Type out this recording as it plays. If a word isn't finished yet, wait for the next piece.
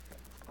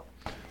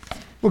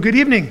Well, good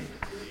evening.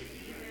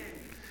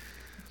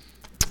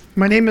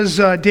 My name is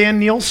Dan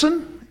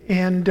Nielsen,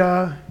 and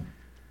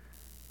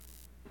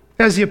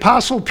as the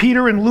Apostle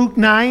Peter in Luke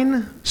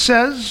 9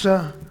 says,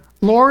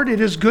 Lord, it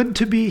is good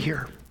to be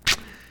here.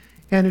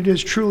 And it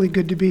is truly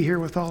good to be here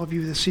with all of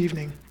you this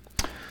evening.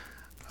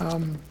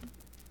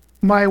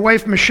 My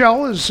wife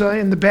Michelle is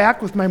in the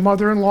back with my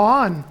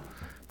mother-in-law, and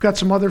I've got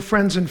some other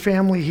friends and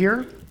family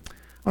here. I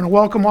want to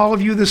welcome all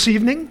of you this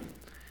evening.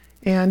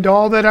 And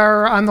all that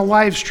are on the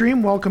live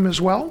stream, welcome as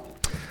well.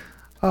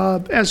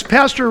 As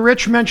Pastor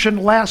Rich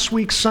mentioned last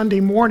week, Sunday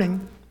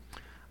morning,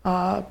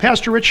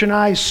 Pastor Rich and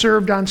I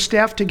served on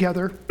staff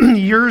together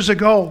years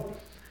ago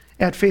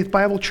at Faith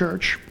Bible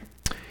Church.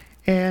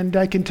 And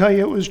I can tell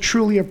you it was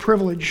truly a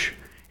privilege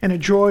and a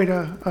joy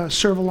to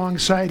serve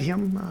alongside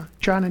him.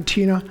 John and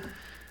Tina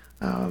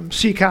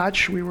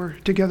Seacoch, we were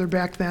together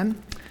back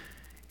then.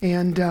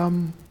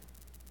 And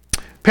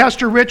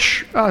Pastor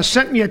Rich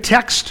sent me a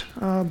text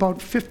about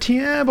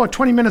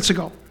 20 minutes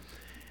ago.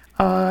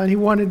 And he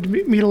wanted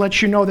me to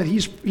let you know that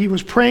he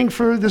was praying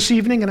for this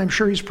evening, and I'm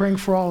sure he's praying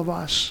for all of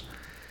us.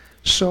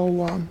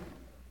 So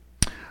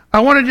I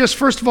want to just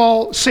first of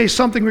all say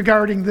something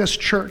regarding this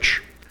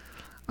church.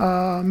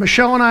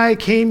 Michelle and I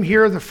came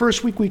here, the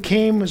first week we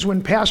came was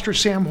when Pastor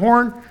Sam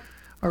Horn,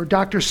 or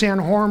Dr. Sam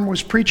Horn,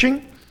 was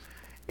preaching.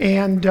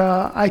 And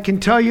I can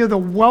tell you the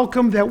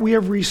welcome that we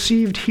have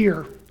received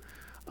here,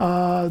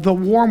 the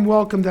warm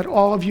welcome that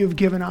all of you have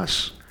given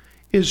us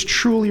is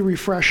truly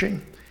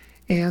refreshing.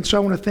 And so I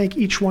want to thank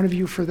each one of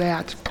you for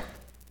that.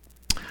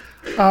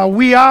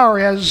 We are,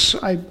 as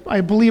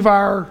I believe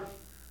our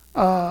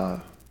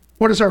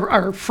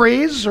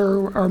phrase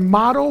or our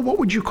motto, what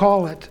would you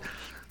call it?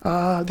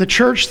 The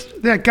church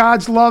that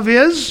God's love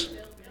is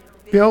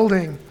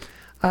building.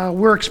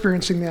 We're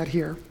experiencing that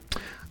here.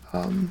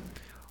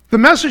 The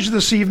message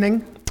this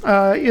evening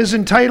is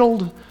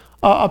entitled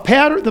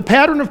The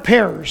Pattern of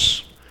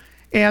Pairs.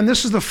 And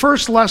this is the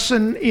first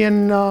lesson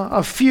in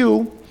a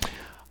few,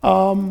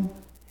 and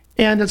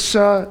it's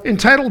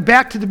entitled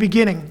Back to the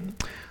Beginning.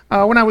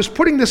 When I was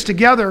putting this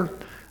together,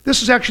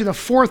 this is actually the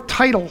fourth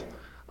title.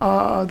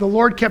 The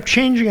Lord kept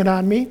changing it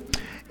on me,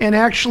 and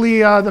actually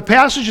the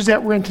passages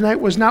that we're in tonight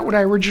was not what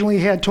I originally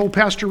had told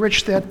Pastor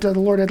Rich that the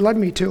Lord had led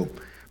me to,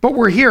 but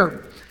we're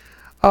here.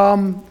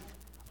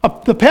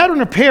 The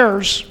pattern of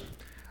pairs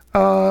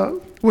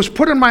was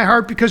put in my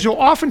heart because you'll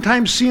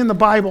oftentimes see in the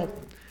Bible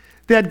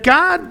that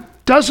God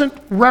doesn't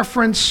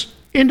reference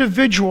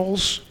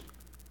individuals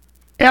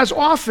as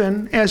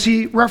often as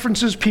he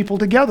references people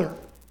together.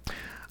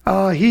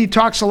 He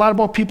talks a lot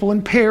about people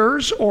in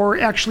pairs or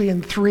actually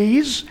in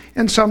threes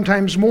and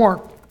sometimes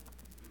more.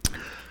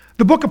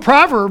 The book of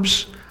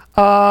Proverbs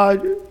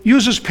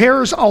uses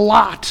pairs a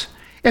lot,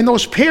 and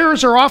those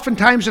pairs are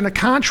oftentimes in a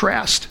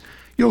contrast.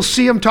 You'll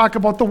see him talk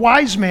about the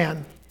wise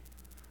man,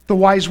 the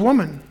wise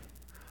woman,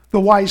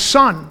 the wise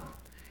son.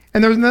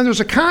 And then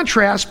there's a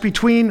contrast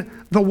between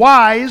the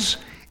wise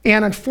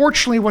and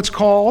unfortunately what's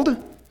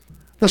called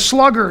the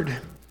sluggard,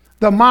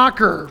 the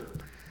mocker,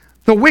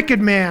 the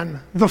wicked man,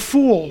 the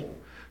fool.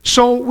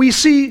 So we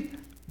see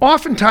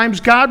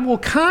oftentimes God will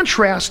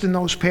contrast in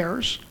those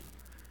pairs.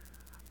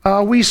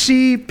 We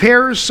see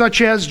pairs such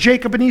as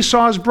Jacob and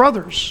Esau's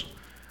brothers.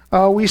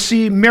 We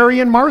see Mary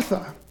and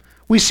Martha.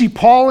 We see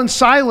Paul and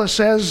Silas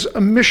as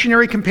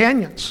missionary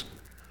companions.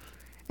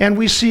 And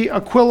we see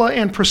Aquila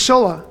and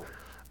Priscilla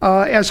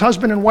as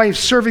husband and wife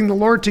serving the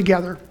Lord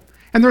together.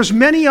 And there's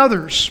many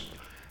others.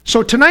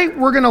 So tonight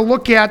we're going to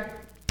look at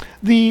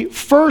the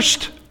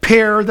first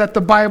pair that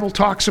the Bible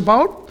talks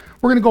about.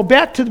 We're going to go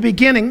back to the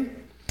beginning,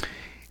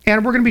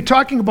 and we're going to be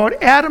talking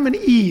about Adam and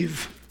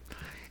Eve.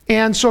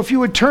 And so if you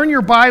would turn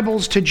your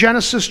Bibles to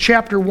Genesis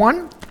chapter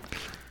 1,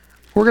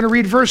 we're going to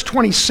read verse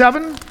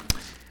 27,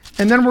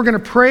 and then we're going to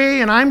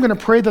pray, and I'm going to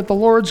pray that the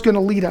Lord's going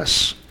to lead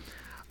us.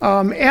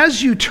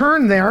 As you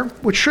turn there,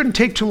 which shouldn't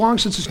take too long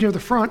since it's near the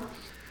front,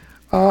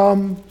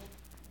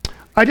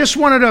 I just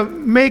wanted to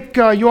make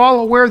you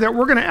all aware that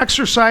we're going to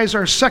exercise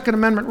our Second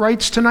Amendment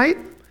rights tonight,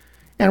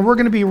 and we're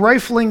going to be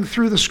rifling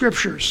through the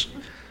scriptures.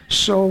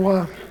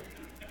 So,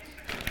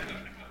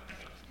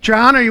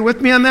 John, are you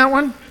with me on that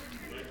one?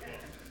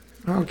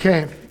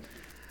 Okay.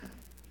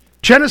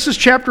 Genesis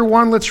chapter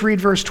 1, let's read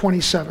verse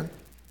 27.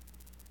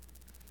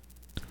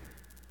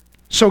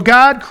 So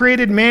God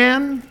created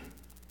man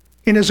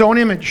in his own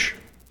image,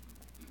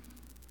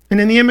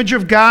 and in the image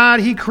of God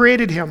he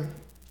created him.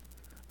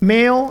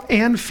 Male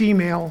and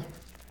female,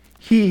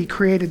 he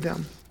created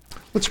them.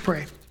 Let's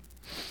pray.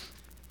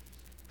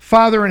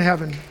 Father in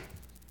heaven,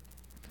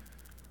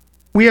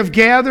 we have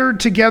gathered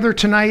together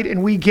tonight,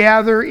 and we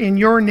gather in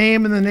your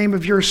name, in the name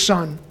of your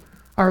Son,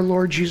 our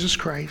Lord Jesus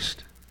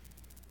Christ.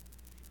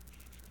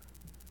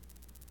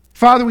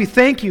 Father, we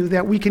thank you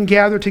that we can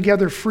gather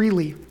together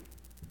freely.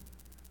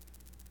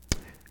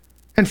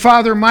 And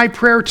Father, my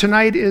prayer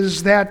tonight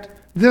is that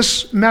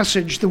this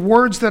message, the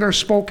words that are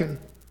spoken,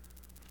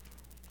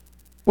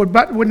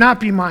 would not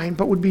be mine,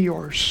 but would be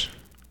yours.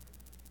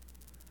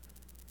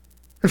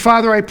 And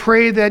Father, I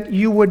pray that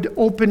you would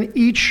open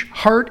each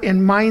heart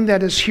and mind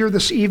that is here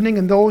this evening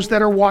and those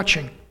that are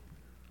watching.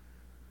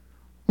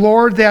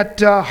 Lord,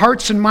 that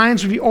hearts and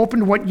minds would be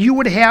open to what you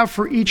would have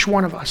for each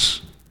one of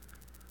us.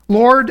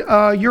 Lord,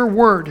 your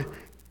word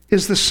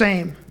is the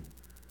same.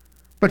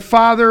 But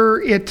Father,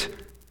 it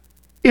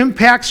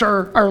impacts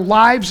our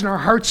lives and our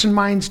hearts and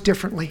minds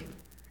differently.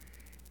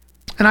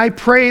 And I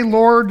pray,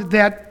 Lord,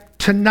 that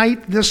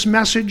tonight this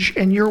message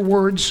and your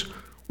words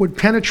would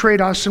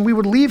penetrate us and we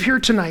would leave here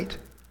tonight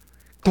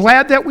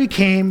glad that we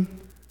came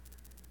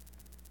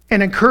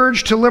and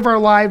encouraged to live our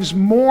lives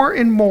more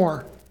and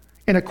more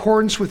in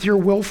accordance with your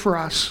will for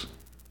us.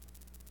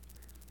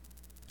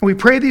 And we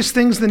pray these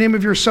things in the name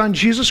of your Son,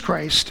 Jesus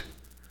Christ,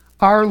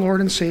 our Lord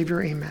and Savior.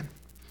 Amen.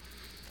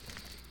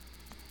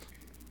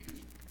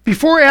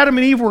 Before Adam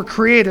and Eve were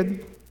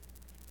created,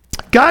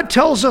 God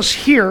tells us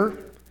here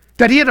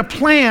that he had a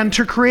plan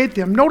to create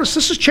them. Notice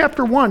this is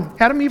chapter 1.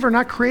 Adam and Eve are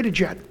not created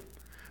yet.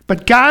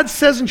 But God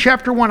says in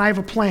chapter 1, I have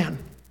a plan.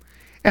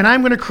 And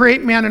I'm going to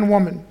create man and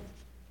woman.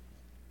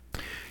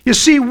 You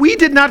see, we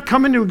did not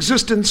come into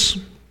existence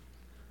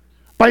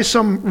by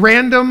some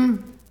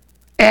random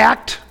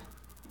act,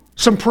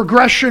 some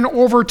progression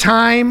over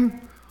time.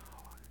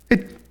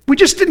 We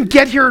just didn't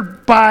get here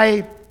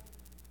by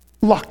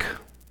luck.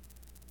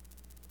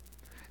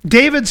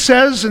 David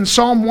says in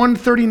Psalm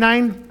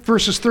 139,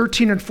 verses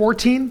 13 and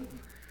 14,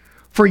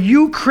 "For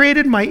you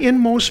created my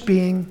inmost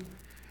being.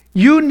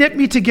 You knit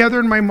me together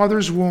in my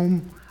mother's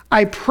womb.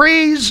 I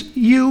praise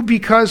you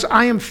because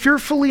I am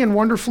fearfully and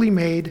wonderfully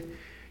made.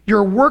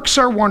 Your works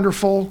are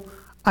wonderful.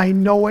 I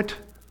know it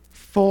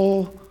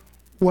full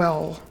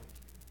well."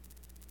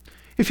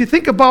 If you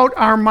think about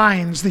our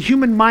minds, the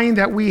human mind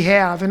that we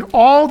have, and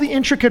all the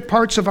intricate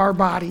parts of our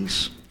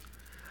bodies,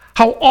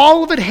 how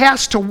all of it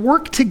has to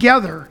work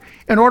together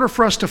in order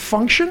for us to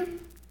function,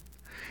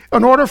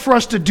 in order for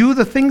us to do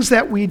the things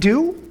that we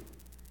do,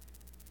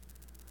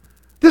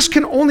 this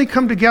can only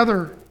come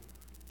together,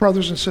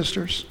 brothers and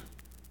sisters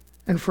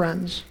and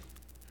friends,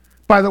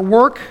 by the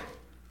work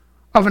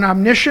of an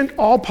omniscient,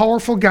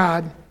 all-powerful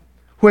God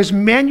who has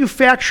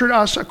manufactured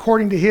us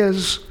according to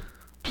his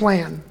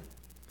plan.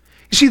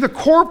 You see, the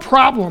core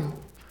problem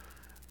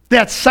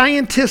that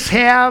scientists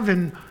have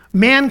and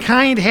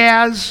mankind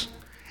has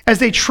as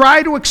they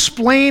try to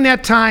explain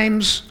at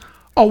times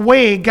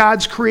away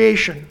God's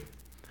creation,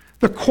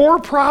 the core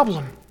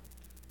problem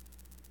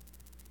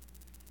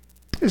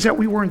is that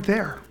we weren't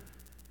there.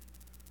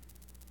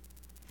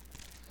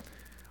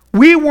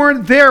 We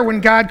weren't there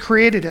when God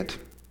created it.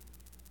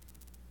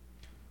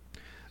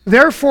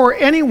 Therefore,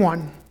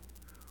 anyone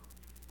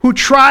who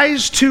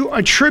tries to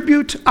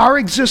attribute our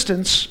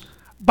existence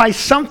by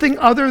something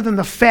other than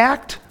the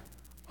fact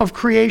of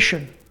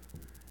creation,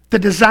 the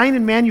design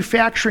and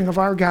manufacturing of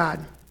our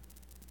God,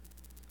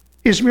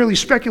 is merely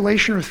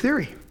speculation or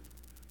theory.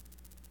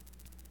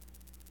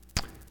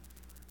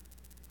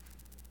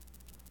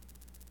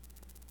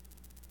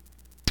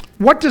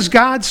 What does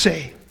God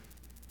say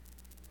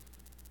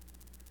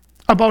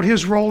about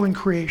his role in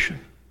creation?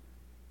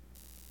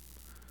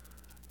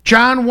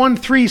 John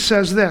 1:3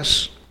 says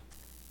this,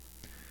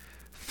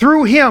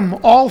 "Through him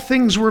all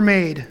things were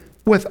made.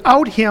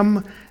 Without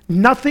him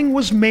nothing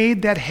was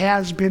made that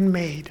has been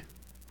made."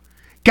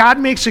 God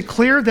makes it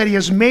clear that he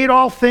has made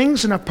all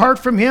things, and apart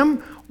from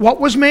him, what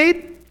was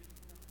made?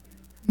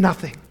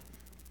 Nothing.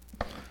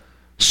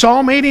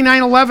 Psalm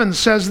 89:11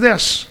 says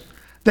this,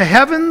 "The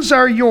heavens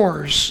are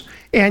yours,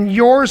 and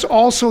yours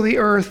also the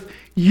earth.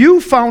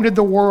 You founded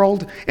the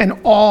world and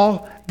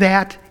all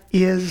that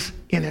is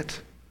in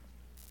it."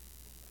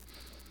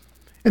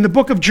 In the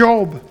book of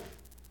Job,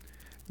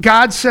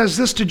 God says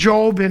this to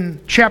Job in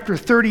chapter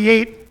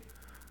 38,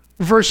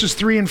 verses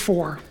 3 and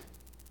 4.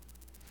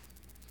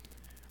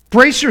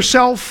 "Brace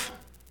yourself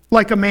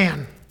like a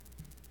man.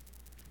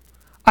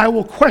 I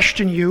will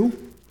question you,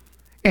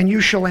 and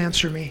you shall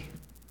answer me.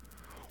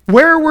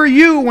 Where were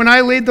you when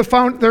I laid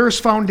the earth's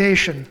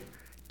foundation?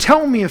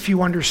 Tell me if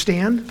you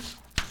understand."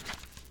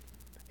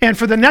 And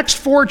for the next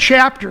 4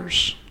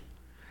 chapters,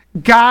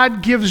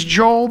 God gives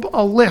Job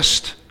a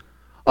list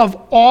of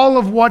all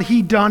of what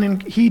he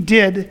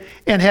did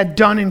and had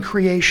done in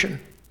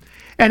creation.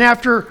 And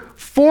after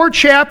 4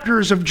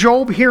 chapters of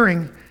Job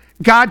hearing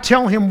God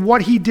tell him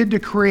what he did to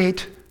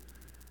create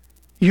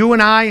you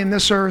and I and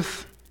this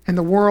earth and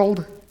the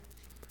world,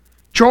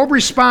 Job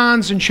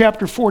responds in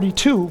chapter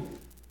 42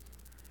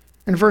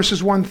 in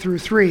verses 1 through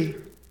 3.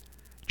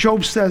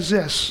 Job says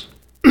this,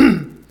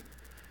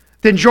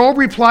 "Then Job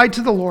replied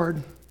to the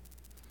Lord,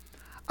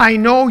 I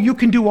know you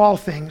can do all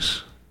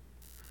things.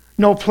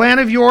 No plan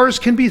of yours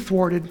can be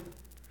thwarted.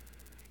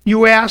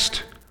 You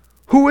asked,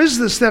 who is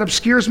this that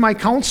obscures my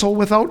counsel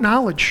without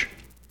knowledge?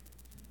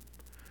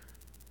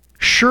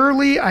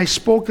 Surely I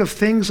spoke of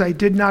things I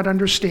did not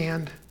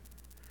understand,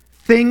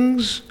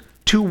 things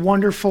too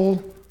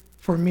wonderful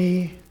for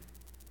me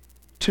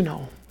to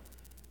know."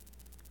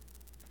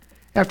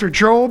 After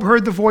Job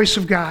heard the voice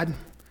of God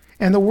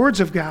and the words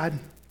of God,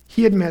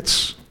 he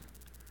admits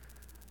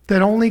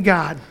that only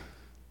God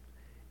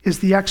is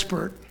the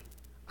expert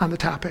on the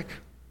topic.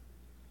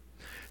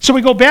 So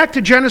we go back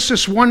to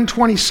Genesis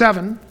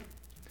 1:27,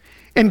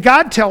 and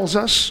God tells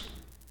us,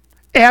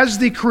 as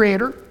the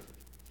Creator,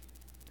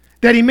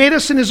 that He made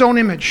us in His own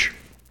image,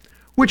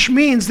 which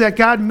means that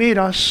God made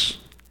us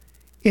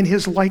in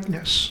His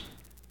likeness.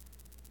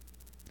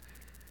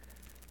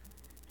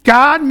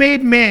 God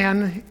made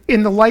man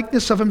in the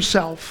likeness of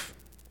Himself.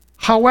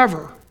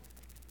 However,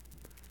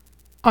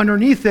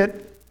 underneath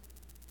it,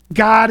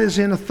 God is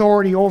in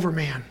authority over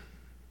man.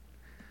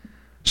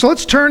 So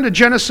let's turn to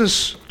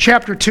Genesis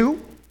chapter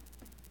 2.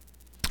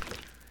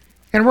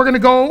 And we're going to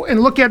go and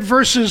look at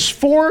verses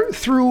 4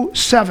 through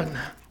 7.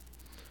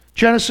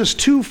 Genesis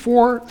 2,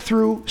 4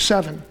 through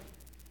 7.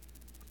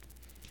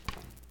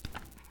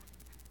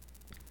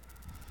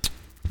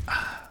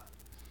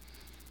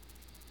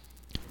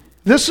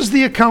 This is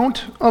the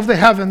account of the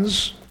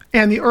heavens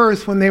and the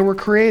earth when they were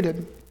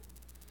created.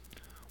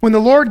 When the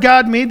Lord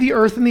God made the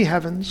earth and the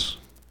heavens,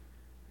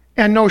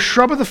 and no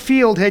shrub of the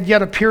field had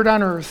yet appeared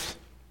on earth,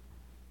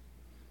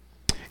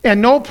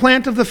 and no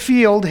plant of the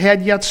field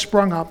had yet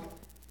sprung up,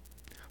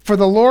 for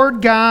the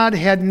Lord God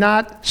had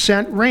not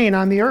sent rain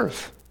on the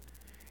earth,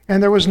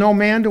 and there was no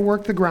man to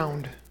work the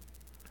ground.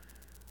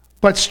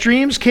 But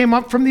streams came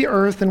up from the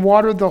earth and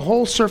watered the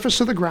whole surface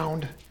of the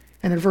ground.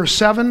 And in verse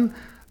 7,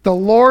 the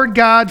Lord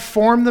God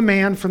formed the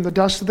man from the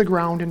dust of the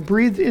ground and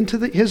breathed into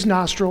his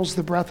nostrils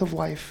the breath of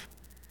life.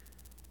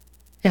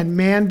 And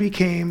man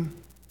became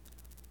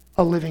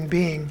a living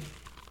being.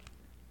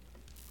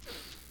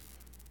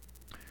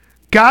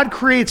 God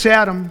creates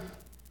Adam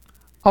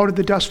out of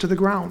the dust of the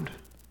ground.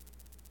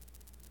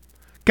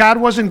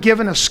 God wasn't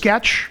given a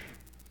sketch.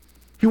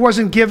 He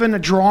wasn't given a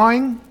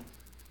drawing.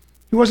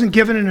 He wasn't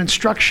given an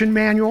instruction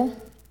manual.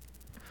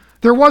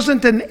 There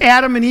wasn't an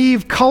Adam and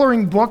Eve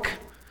coloring book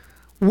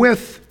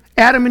with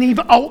Adam and Eve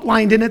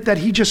outlined in it that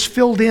he just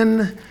filled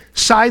in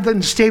side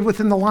and stayed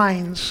within the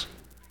lines.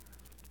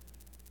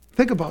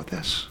 Think about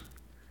this.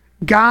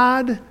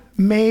 God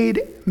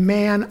made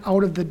man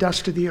out of the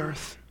dust of the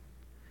earth.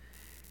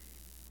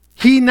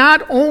 He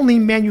not only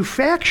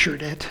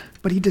manufactured it,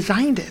 but He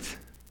designed it.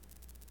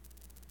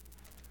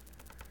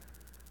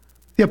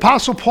 The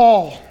Apostle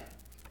Paul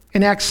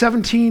in Acts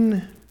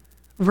 17,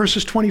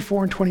 verses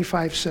 24 and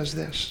 25 says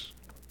this: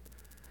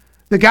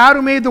 the God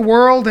who made the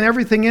world and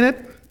everything in it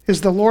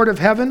is the Lord of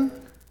heaven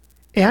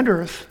and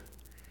earth,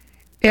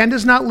 and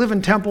does not live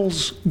in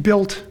temples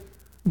built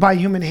by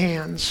human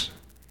hands.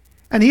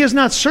 And He is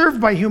not served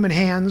by human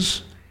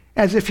hands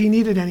as if He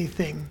needed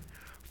anything,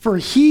 for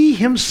He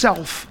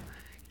Himself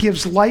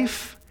gives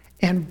life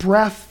and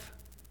breath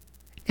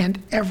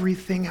and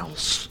everything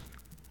else.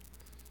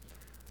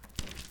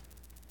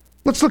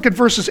 Let's look at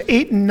verses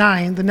 8 and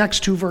 9, the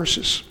next two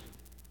verses.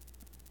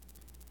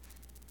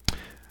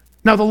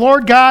 Now the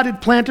Lord God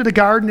had planted a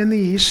garden in the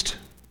east,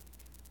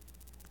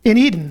 in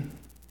Eden,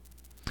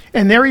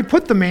 and there He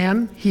put the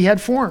man He had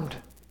formed.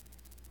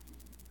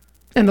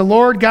 And the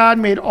Lord God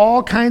made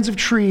all kinds of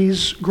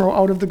trees grow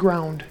out of the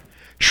ground,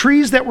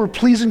 trees that were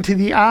pleasing to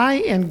the eye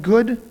and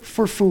good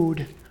for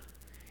food.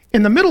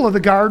 In the middle of the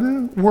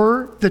garden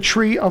were the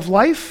tree of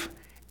life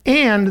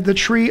and the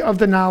tree of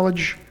the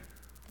knowledge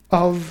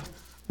of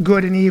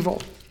good and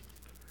evil.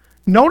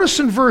 Notice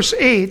in verse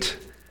 8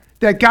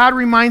 that God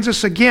reminds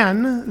us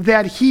again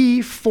that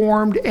He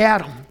formed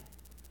Adam.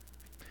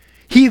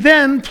 He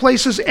then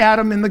places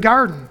Adam in the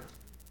garden.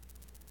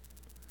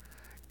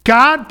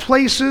 God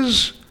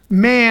places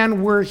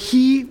man where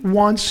He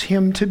wants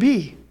him to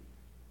be.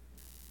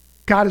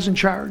 God is in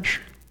charge.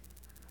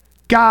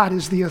 God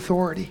is the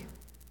authority.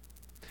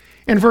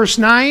 In verse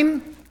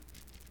 9,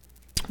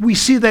 we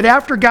see that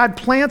after God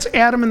plants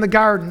Adam in the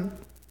garden,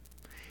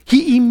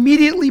 He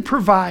immediately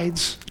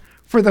provides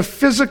for the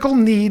physical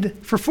need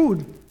for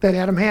food that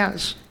Adam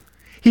has.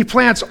 He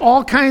plants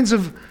all kinds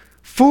of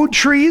food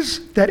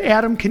trees that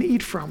Adam can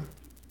eat from.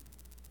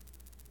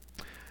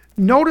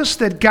 Notice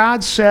that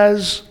God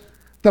says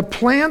the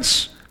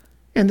plants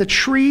and the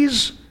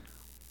trees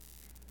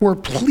were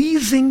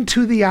pleasing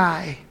to the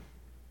eye.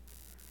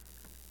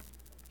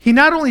 He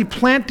not only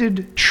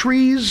planted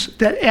trees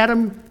that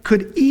Adam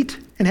could eat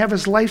and have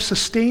his life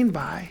sustained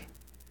by,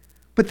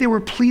 but they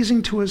were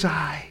pleasing to His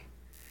eye.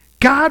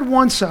 God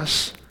wants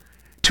us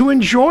to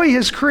enjoy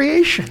His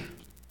creation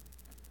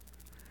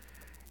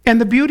and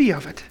the beauty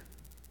of it.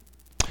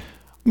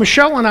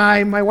 Michelle and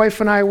I, my wife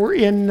and I, were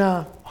in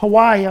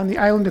Hawaii, on the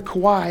island of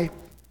Kauai,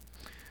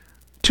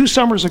 2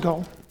 summers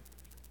ago.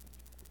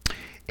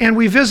 And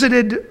we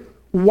visited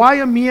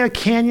Waimea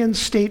Canyon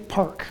State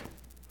Park,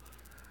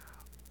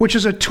 which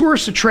is a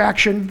tourist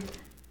attraction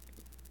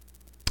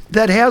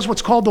that has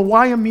what's called the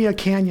Waimea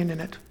Canyon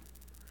in it.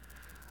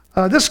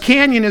 This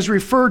canyon is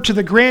referred to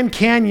the Grand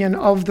Canyon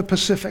of the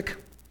Pacific.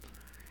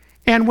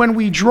 And when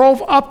we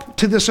drove up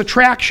to this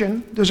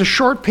attraction, there's a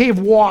short paved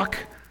walk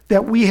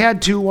that we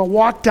had to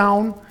walk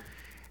down,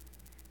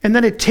 and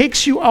then it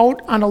takes you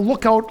out on a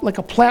lookout, like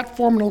a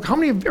platform. How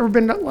many have ever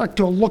been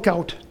to a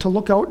lookout? To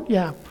look out?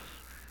 Yeah.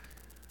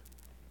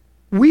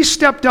 We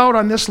stepped out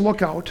on this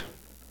lookout.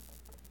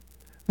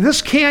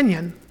 This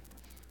canyon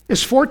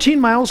is 14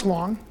 miles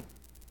long,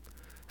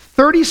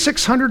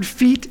 3,600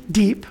 feet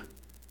deep,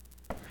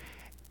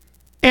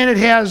 and it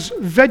has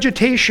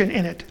vegetation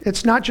in it.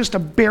 It's not just a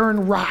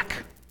barren rock.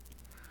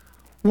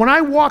 When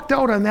I walked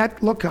out on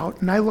that lookout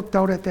and I looked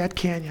out at that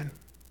canyon,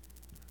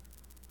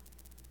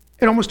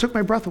 it almost took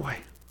my breath away.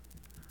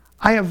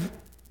 I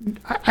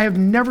have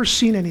never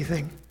seen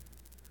anything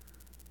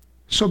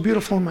so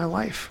beautiful in my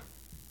life.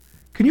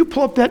 Can you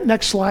pull up that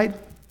next slide?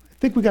 I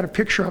think we got a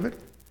picture of it.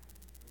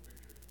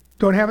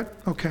 Don't have it?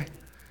 Okay.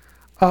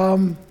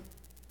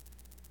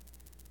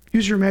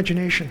 Use your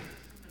imagination.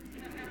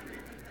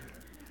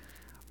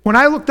 When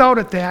I looked out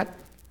at that,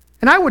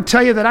 and I would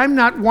tell you that I'm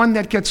not one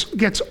that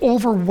gets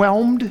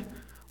overwhelmed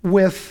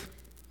with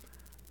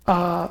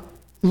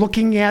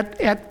looking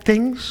at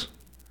things.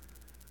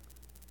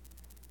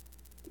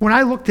 When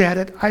I looked at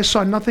it, I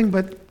saw nothing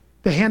but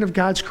the hand of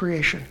God's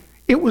creation.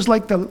 It was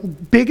like the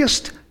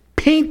biggest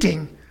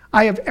painting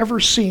I have ever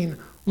seen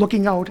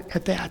looking out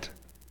at that.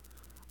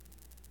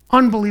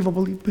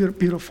 Unbelievably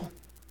beautiful.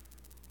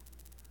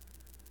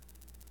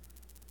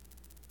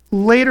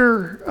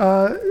 Later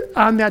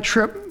on that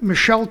trip,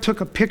 Michelle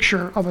took a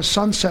picture of a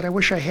sunset. I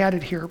wish I had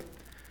it here.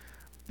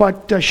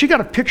 But she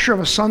got a picture of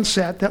a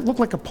sunset that looked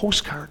like a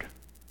postcard,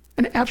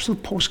 an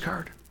absolute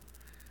postcard.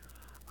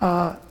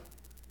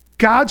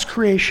 God's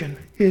creation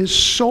is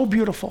so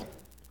beautiful.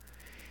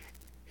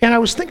 And I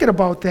was thinking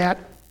about that.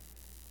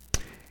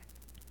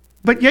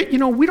 But yet,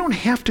 we don't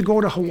have to go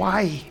to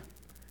Hawaii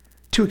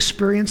to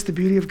experience the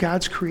beauty of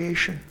God's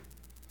creation.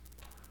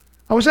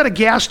 I was at a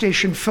gas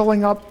station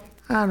filling up,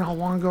 I don't know how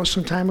long ago,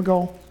 some time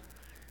ago.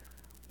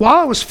 While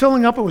I was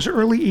filling up, it was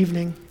early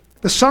evening.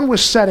 The sun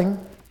was setting.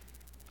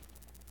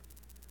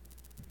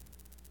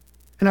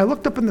 And I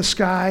looked up in the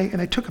sky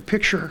and I took a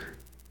picture.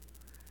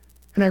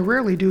 And I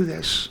rarely do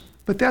this,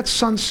 but that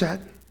sunset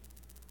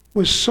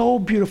was so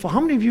beautiful. How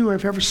many of you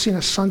have ever seen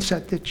a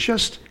sunset that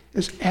just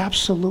is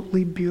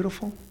absolutely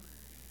beautiful?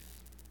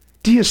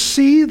 Do you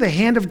see the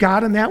hand of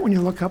God in that when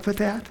you look up at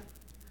that?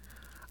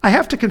 I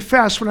have to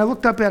confess, when I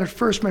looked up at it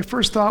first, my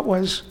first thought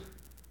was,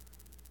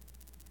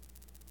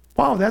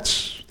 wow,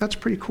 that's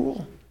pretty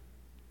cool.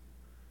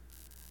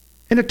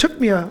 And it took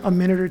me a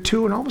minute or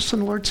two, and all of a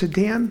sudden the Lord said,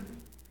 Dan,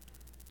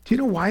 do you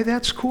know why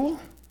that's cool?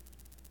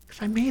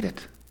 Because I made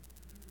it.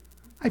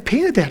 I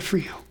painted that for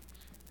you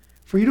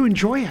to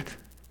enjoy it.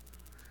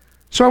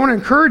 So I want to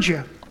encourage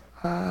you,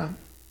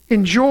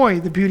 enjoy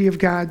the beauty of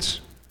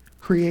God's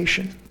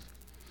creation.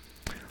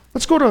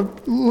 Let's go to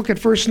look at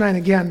verse 9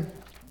 again.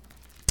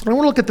 I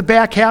want to look at the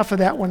back half of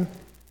that one.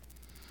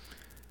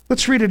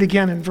 Let's read it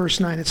again in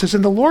verse 9. It says,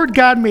 And the Lord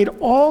God made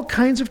all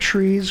kinds of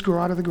trees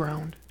grow out of the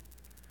ground,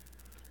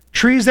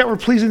 trees that were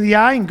pleasing to the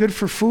eye and good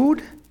for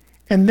food.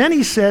 And then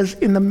he says,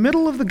 in the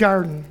middle of the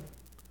garden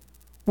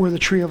were the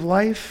tree of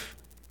life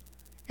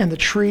and the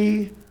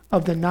tree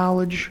of the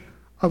knowledge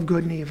of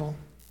good and evil.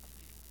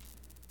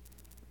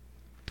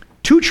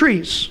 Two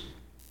trees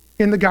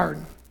in the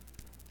garden.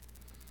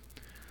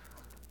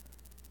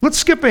 Let's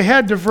skip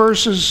ahead to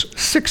verses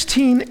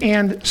 16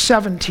 and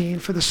 17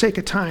 for the sake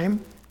of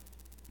time.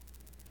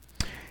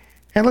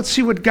 And let's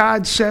see what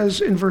God says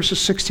in verses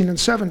 16 and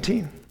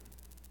 17.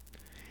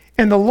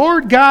 And the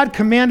Lord God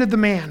commanded the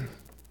man,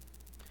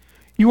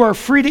 You are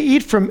free to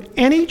eat from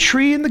any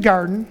tree in the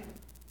garden,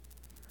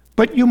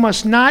 but you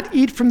must not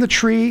eat from the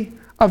tree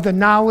of the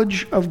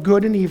knowledge of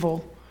good and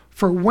evil,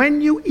 for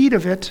when you eat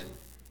of it,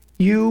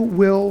 you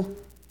will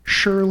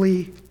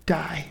surely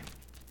die.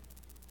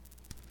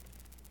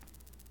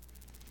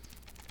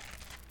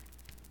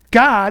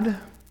 God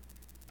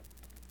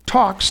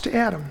talks to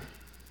Adam.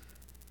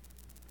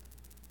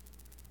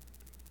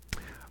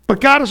 But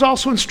God is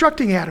also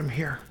instructing Adam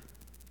here.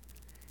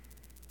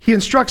 He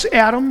instructs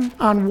Adam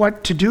on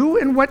what to do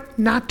and what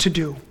not to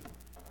do.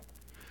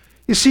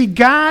 You see,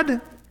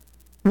 God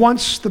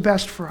wants the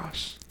best for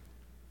us.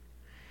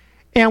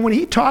 And when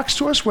he talks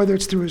to us, whether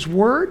it's through his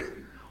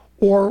word,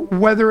 or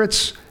whether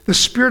it's the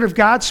Spirit of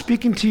God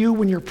speaking to you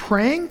when you're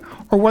praying,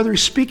 or whether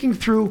he's speaking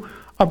through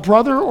a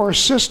brother or a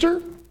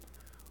sister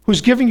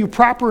who's giving you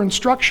proper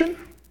instruction,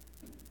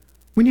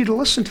 we need to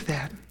listen to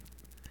that.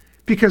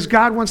 Because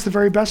God wants the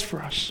very best for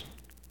us.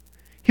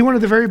 He wanted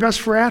the very best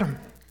for Adam.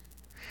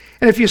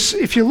 And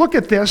if you look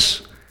at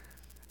this,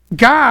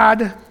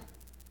 God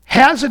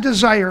has a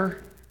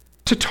desire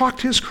to talk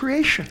to his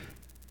creation.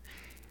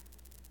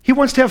 He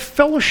wants to have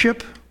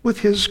fellowship with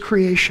his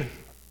creation.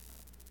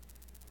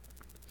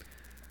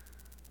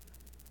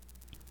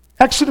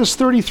 Exodus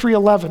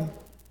 33:11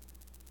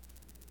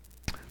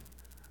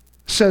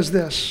 says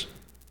this,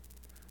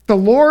 The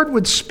Lord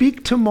would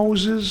speak to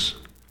Moses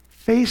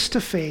face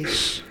to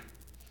face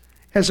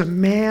as a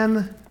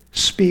man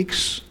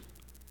speaks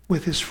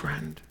with his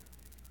friend.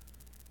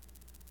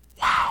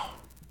 Wow.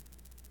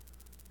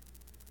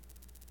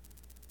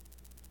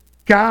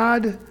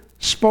 God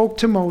spoke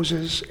to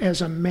Moses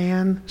as a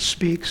man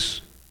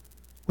speaks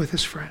with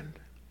his friend.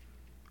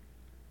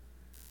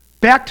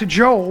 Back to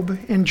Job,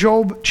 in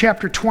Job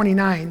chapter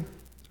 29,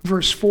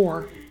 verse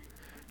 4,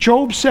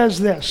 Job says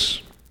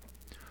this,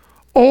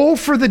 Oh,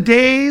 for the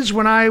days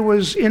when I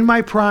was in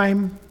my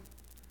prime,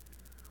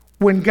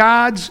 when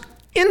God's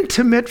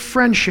intimate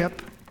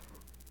friendship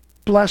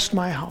blessed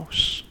my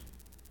house.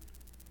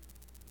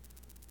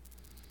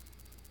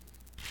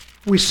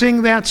 We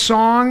sing that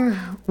song,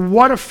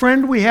 what a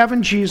friend we have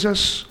in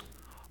Jesus,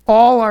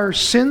 all our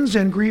sins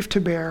and grief to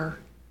bear,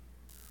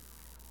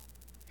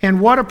 and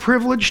what a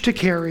privilege to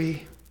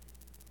carry.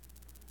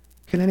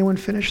 Can anyone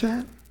finish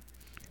that?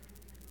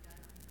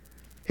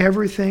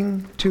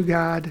 Everything to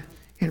God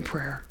in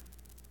prayer.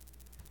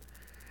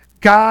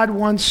 God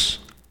wants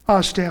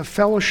us to have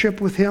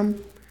fellowship with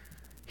him.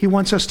 He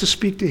wants us to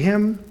speak to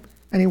him,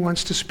 and he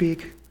wants to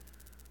speak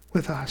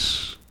with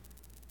us.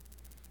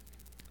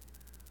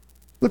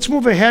 Let's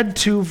move ahead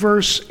to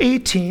verse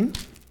 18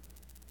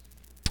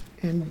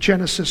 in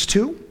Genesis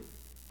 2.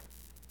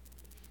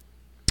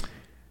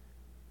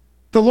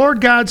 The Lord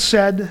God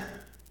said,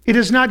 "It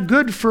is not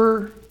good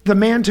for the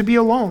man to be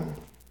alone,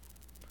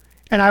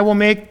 and I will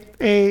make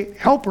a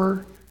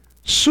helper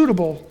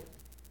suitable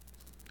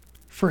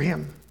for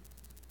him."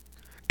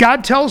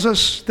 God tells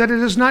us that it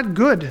is not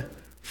good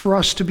for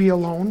us to be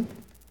alone.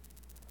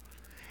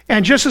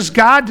 And just as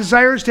God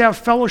desires to have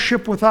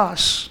fellowship with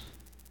us,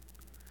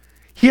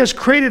 he has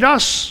created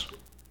us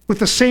with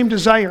the same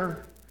desire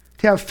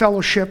to have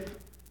fellowship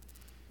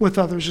with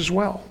others as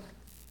well.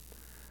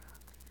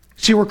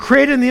 See, we're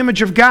created in the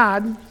image of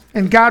God,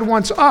 and God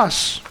wants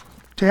us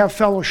to have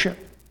fellowship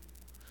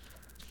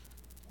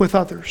with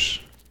others.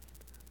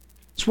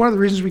 It's one of the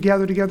reasons we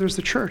gather together as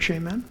the church,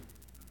 amen?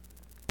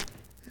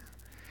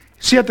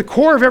 See, at the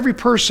core of every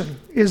person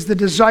is the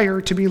desire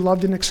to be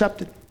loved and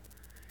accepted.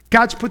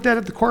 God's put that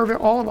at the core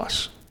of all of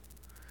us.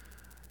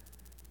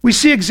 We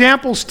see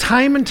examples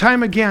time and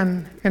time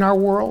again in our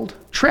world,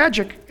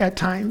 tragic at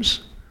times,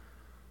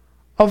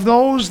 of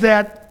those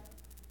that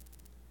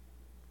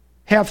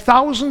have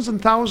thousands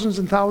and thousands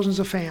and thousands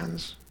of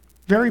fans,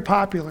 very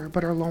popular,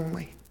 but are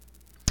lonely.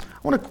 I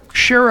want to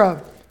share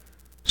a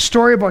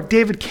story about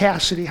David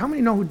Cassidy. How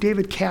many know who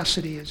David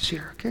Cassidy is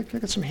here? Okay, can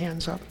I get some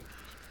hands up?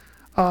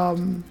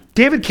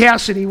 David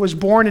Cassidy was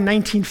born in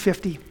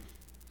 1950.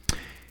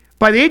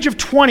 By the age of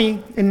 20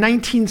 in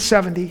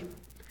 1970,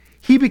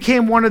 he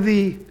became one of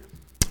the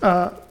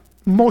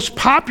most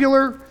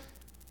popular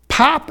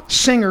pop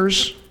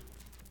singers,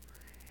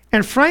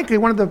 and frankly,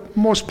 one of the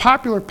most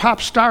popular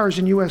pop stars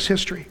in U.S.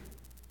 history.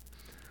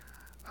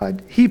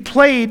 He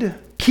played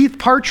Keith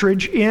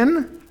Partridge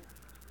in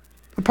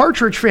The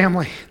Partridge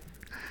Family.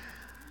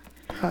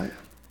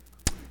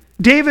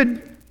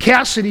 David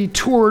Cassidy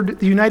toured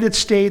the United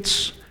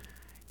States,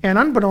 and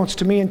unbeknownst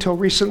to me until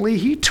recently,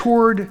 he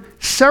toured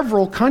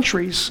several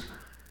countries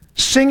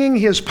singing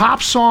his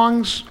pop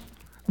songs,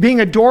 being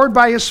adored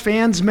by his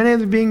fans, many of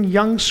them being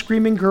young,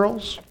 screaming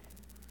girls.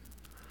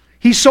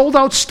 He sold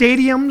out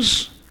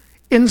stadiums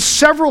in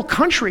several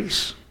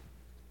countries.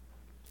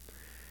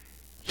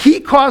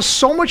 He caused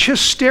so much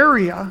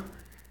hysteria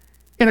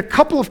in a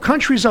couple of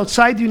countries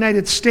outside the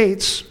United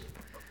States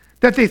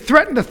that they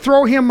threatened to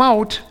throw him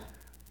out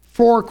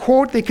for,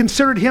 quote, they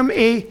considered him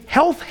a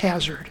health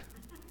hazard.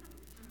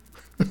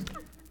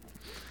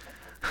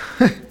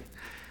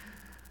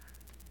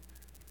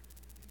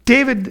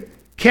 David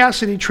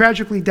Cassidy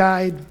tragically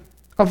died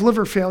of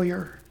liver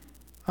failure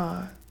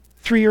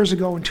 3 years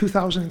ago in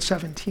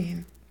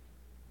 2017.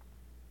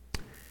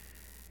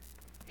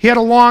 He had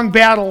a long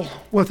battle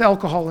with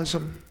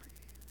alcoholism.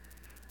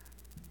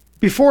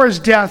 Before his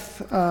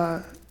death,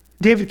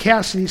 David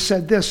Cassidy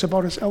said this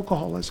about his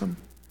alcoholism.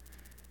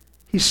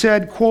 He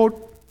said,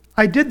 quote,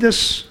 "I did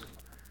this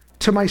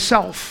to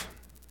myself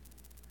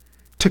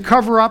to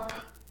cover up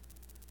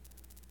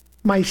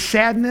my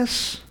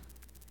sadness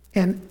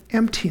and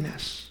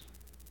emptiness.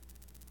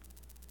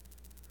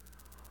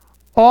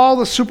 All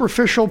the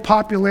superficial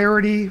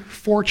popularity,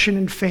 fortune,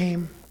 and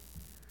fame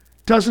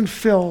doesn't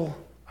fill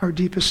our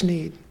deepest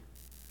need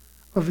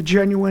of a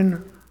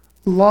genuine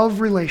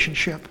love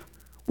relationship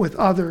with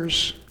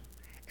others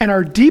and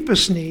our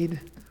deepest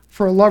need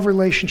for a love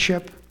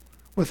relationship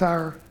with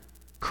our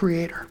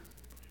Creator."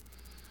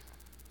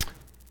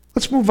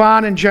 Let's move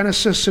on in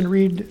Genesis and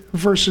read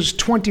verses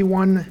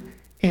 21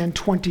 and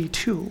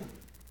 22.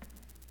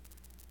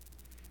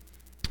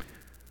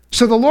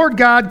 So the Lord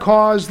God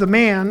caused the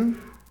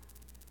man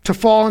to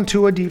fall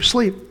into a deep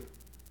sleep.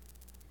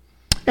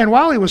 And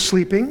while he was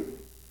sleeping,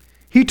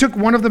 he took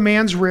one of the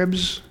man's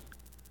ribs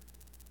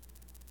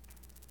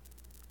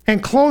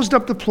and closed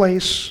up the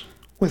place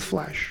with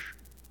flesh.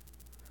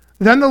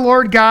 Then the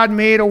Lord God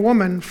made a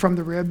woman from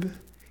the rib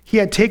he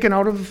had taken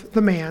out of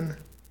the man,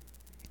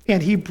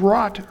 and he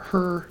brought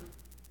her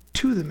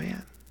to the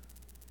man.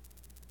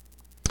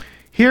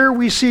 Here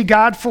we see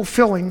God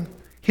fulfilling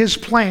his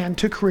plan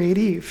to create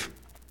Eve.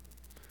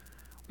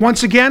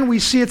 Once again, we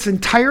see it's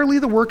entirely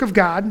the work of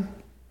God,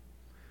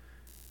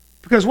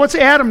 because what's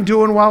Adam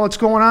doing while it's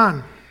going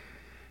on?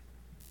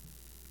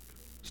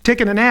 He's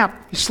taking a nap.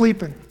 He's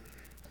sleeping.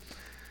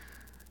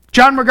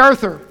 John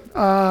MacArthur,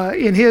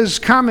 in his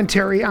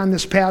commentary on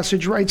this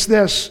passage, writes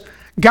this: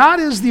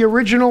 God is the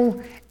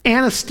original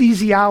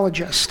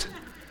anesthesiologist.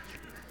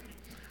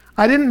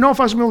 I didn't know if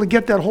I was able to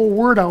get that whole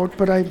word out,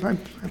 but I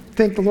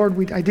thank the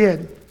Lord I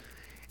did.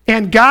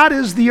 And God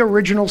is the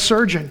original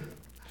surgeon.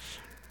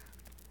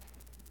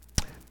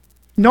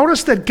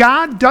 Notice that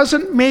God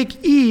doesn't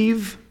make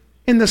Eve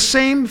in the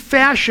same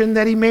fashion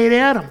that he made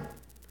Adam.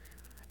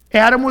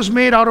 Adam was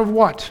made out of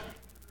what?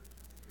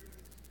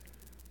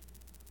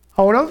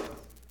 Out of?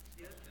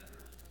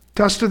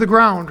 Dust of the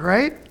ground,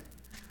 right?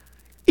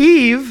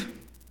 Eve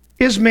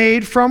is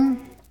made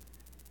from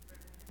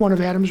one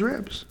of Adam's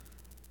ribs.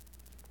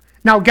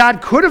 Now,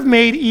 God could have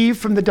made Eve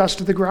from the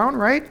dust of the ground,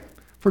 right?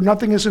 For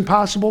nothing is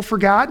impossible for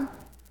God.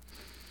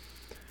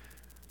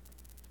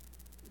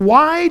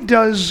 Why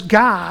does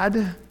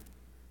God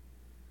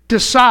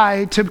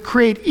decide to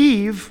create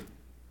Eve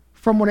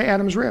from one of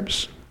Adam's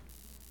ribs?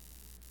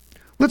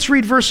 Let's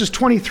read verses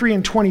 23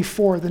 and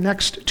 24, the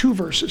next two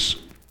verses.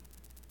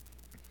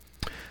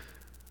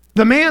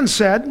 The man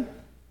said,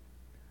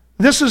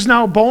 "This is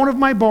now bone of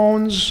my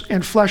bones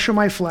and flesh of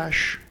my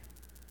flesh.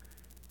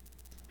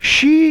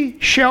 She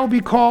shall be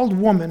called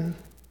woman,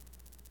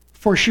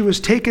 for she was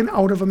taken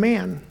out of a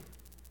man.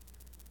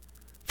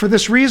 For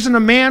this reason, a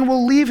man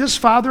will leave his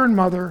father and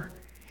mother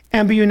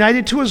and be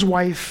united to his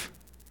wife,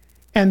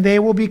 and they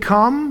will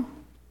become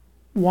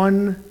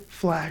one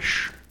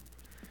flesh."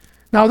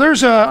 Now,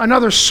 there's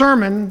another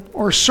sermon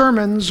or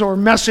sermons or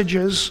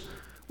messages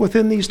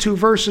within these two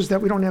verses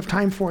that we don't have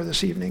time for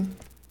this evening.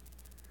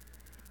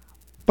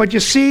 But you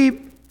see,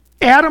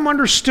 Adam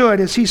understood,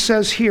 as he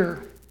says here,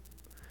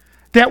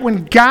 that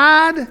when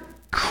God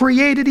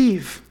created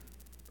Eve,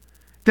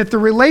 that the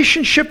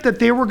relationship that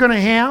they were going to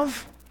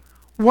have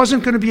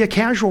wasn't going to be a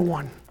casual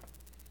one.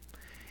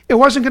 It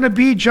wasn't going to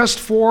be just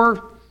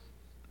for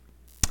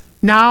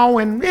now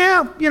and,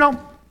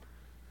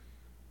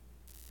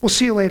 we'll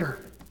see you later.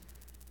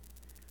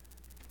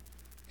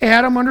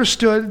 Adam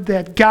understood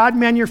that God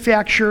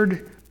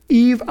manufactured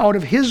Eve out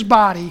of his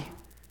body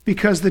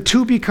because the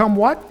two become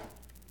what?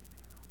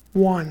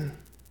 One.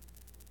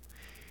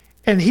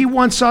 And he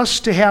wants us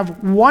to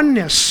have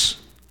oneness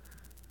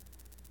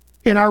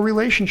in our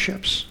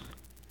relationships,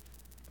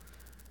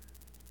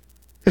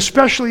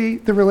 especially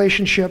the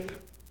relationship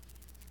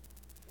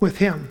with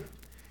him.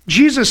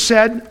 Jesus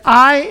said,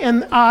 I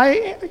and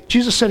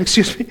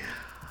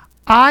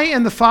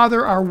the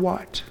Father are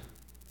what?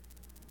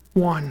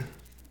 One.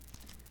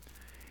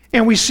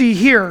 And we see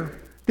here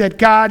that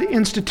God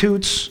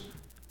institutes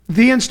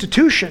the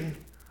institution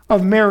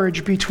of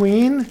marriage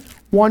between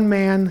one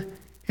man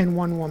and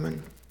one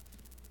woman.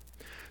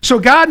 So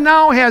God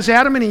now has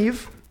Adam and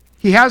Eve.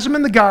 He has them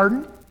in the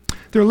garden.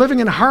 They're living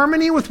in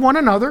harmony with one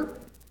another.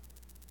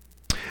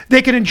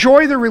 They can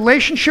enjoy their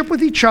relationship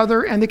with each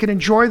other, and they can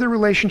enjoy their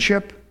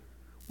relationship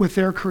with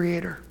their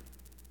Creator.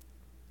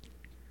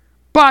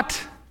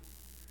 But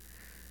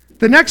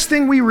the next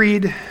thing we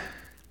read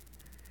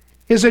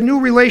is a new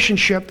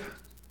relationship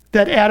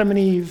that Adam and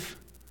Eve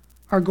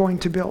are going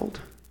to build,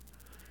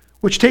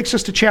 which takes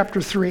us to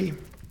chapter 3.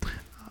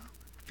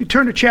 If you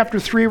turn to chapter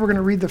 3, we're going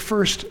to read the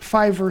first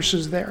 5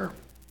 verses there.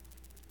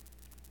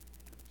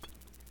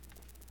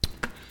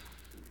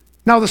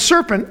 Now the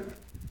serpent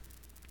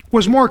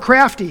was more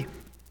crafty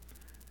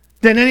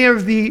than any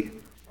of the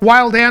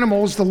wild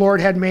animals the Lord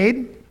had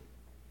made.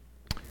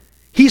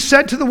 He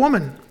said to the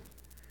woman,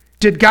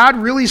 "Did God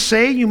really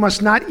say you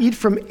must not eat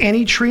from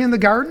any tree in the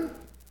garden?"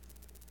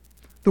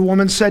 The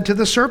woman said to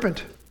the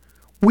serpent,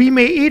 "We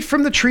may eat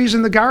from the trees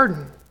in the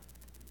garden,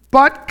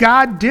 but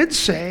God did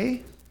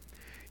say,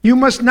 you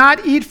must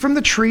not eat from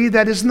the tree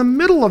that is in the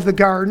middle of the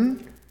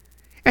garden,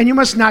 and you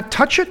must not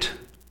touch it,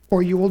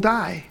 or you will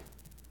die."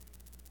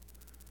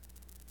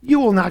 "You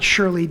will not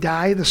surely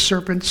die," the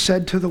serpent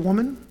said to the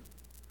woman,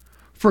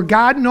 "for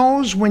God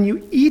knows when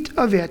you eat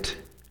of it,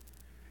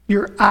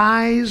 your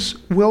eyes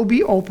will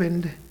be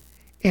opened,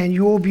 and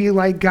you will be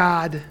like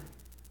God,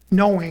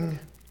 knowing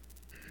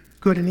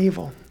good and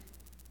evil."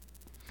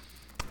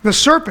 The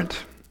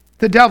serpent,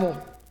 the devil,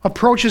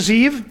 approaches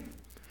Eve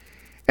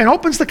and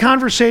opens the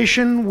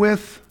conversation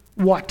with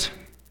what?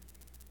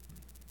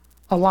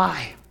 A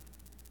lie.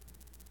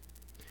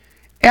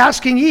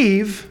 Asking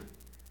Eve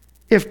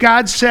if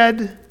God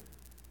said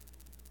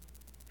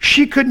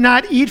she could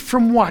not eat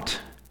from what?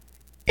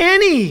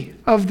 Any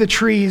of the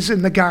trees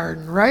in the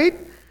garden, right?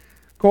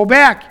 Go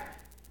back.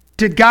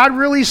 Did God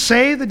really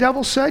say, the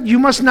devil said, you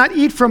must not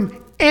eat from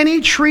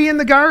any tree in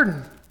the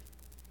garden?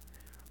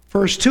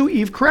 Verse 2,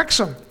 Eve corrects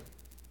him.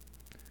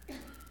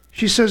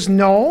 She says,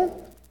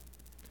 "No,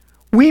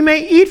 we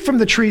may eat from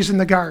the trees in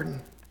the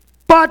garden,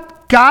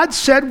 but God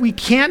said we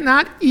can't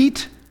not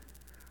eat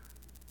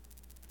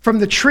from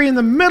the tree in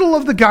the middle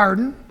of the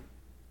garden,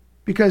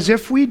 because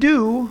if we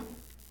do,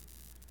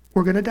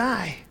 we're going to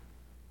die."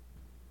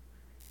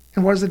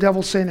 And what does the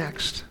devil say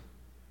next?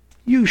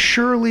 "You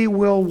surely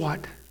will"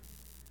 what?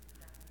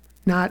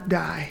 Not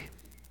die.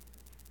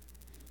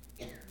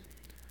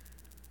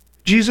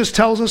 Jesus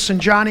tells us in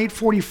John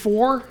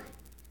 8:44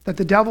 that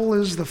the devil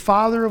is the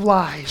father of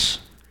lies,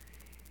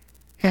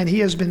 and he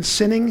has been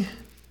sinning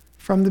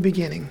from the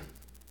beginning.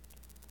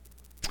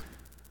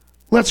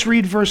 Let's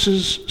read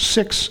verses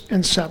 6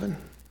 and 7.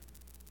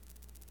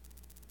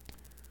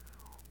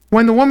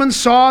 When the woman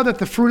saw that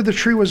the fruit of the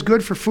tree was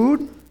good for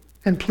food,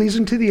 and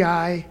pleasing to the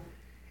eye,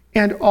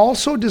 and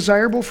also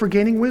desirable for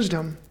gaining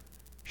wisdom,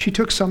 she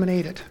took some and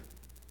ate it.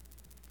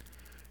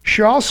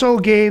 She also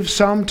gave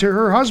some to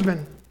her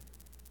husband,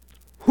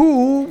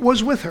 who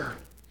was with her,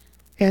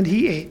 and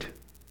he ate.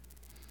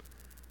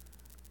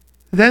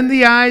 Then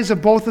the eyes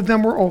of both of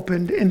them were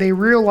opened, and they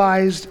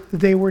realized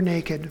they were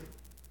naked.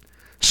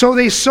 So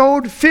they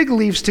sewed fig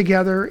leaves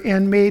together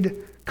and made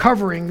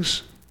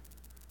coverings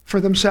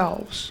for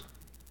themselves.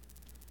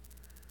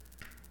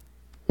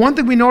 One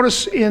thing we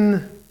notice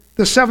in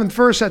the 7th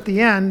verse at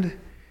the end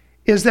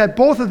is that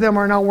both of them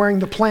are now wearing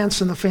the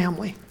plants in the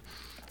family.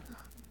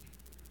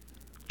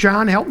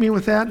 John, help me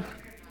with that.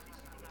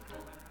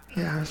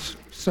 Yeah,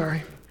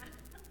 sorry.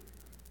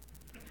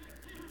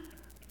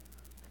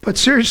 But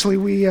seriously,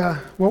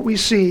 what we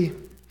see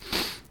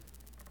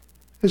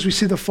is we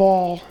see the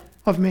fall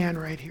of man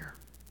right here,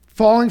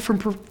 falling from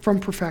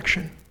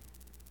perfection.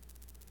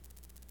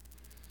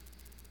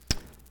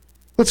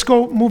 Let's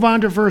move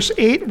on to verse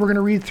 8. We're going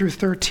to read through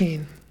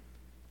 13.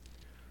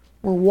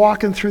 We're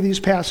walking through these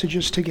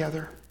passages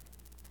together.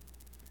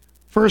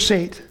 Verse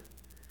 8.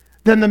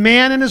 Then the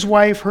man and his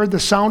wife heard the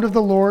sound of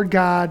the Lord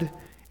God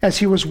as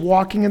he was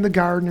walking in the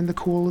garden in the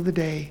cool of the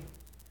day.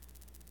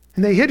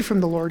 And they hid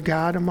from the Lord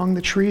God among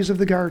the trees of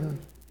the garden.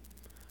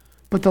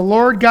 But the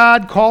Lord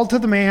God called to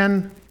the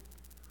man,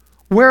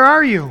 "Where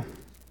are you?"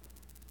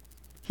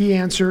 He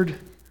answered,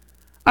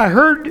 "I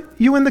heard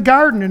you in the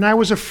garden, and I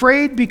was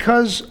afraid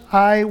because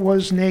I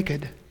was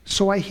naked,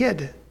 so I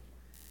hid."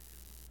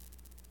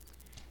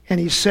 And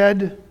he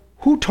said,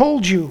 "Who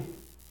told you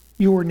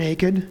you were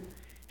naked?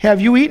 Have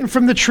you eaten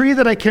from the tree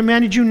that I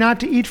commanded you not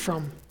to eat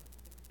from?"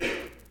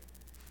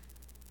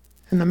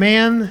 And the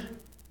man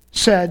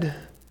said,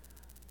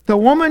 "The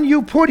woman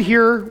you put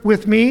here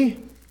with me,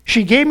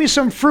 she gave me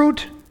some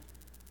fruit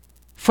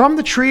from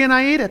the tree, and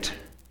I ate it."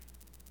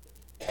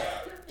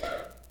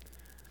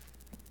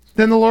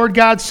 Then the Lord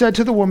God said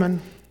to the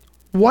woman,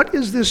 "What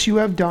is this you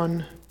have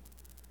done?"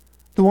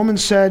 The woman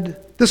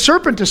said, "The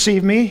serpent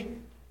deceived me,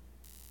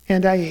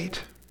 and I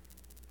ate."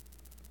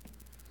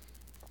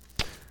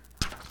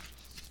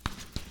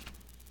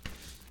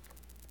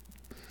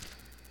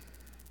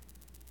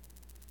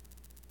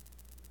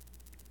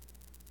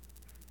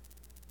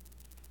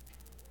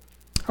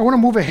 I want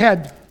to move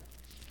ahead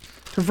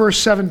to verse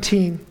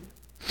 17.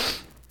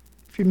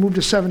 If you move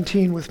to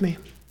 17 with me.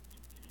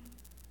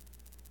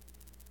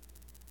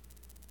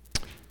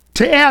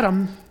 To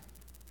Adam,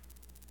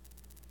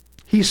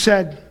 he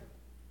said,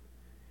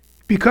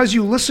 "Because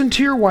you listened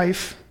to your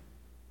wife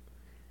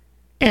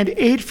and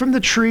ate from the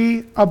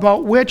tree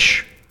about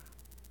which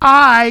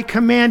I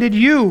commanded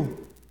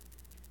you,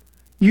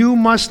 you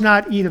must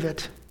not eat of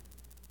it."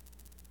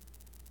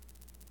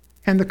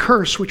 And the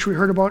curse, which we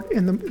heard about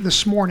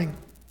this morning.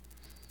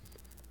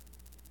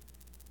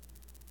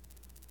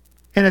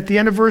 And at the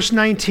end of verse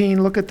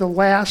 19, look at the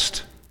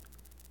last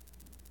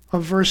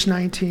of verse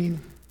 19.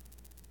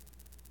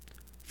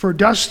 "For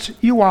dust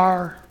you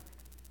are,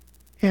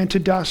 and to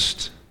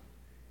dust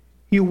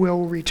you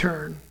will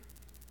return."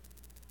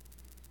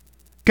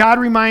 God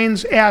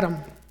reminds Adam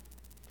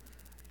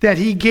that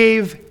he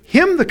gave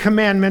him the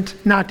commandment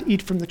not to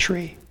eat from the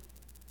tree.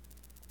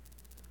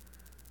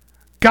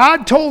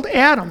 God told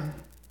Adam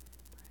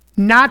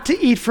not to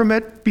eat from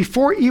it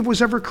before Eve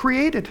was ever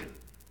created.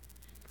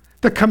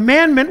 The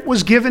commandment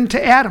was given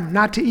to Adam,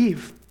 not to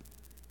Eve.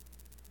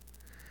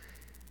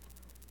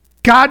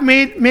 God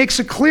makes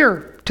it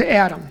clear to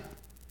Adam.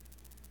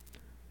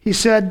 He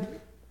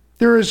said,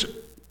 "There is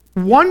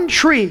one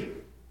tree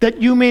that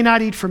you may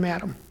not eat from,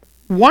 Adam.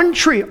 One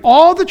tree.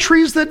 All the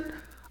trees that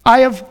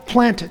I have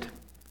planted,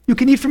 you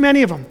can eat from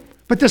any of them.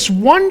 But this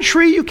one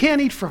tree you can't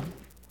eat from."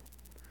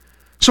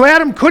 So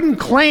Adam couldn't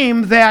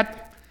claim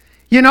that,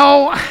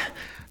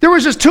 there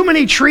was just too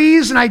many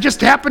trees and I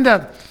just happened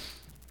to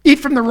eat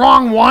from the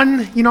wrong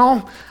one.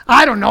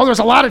 I don't know. There's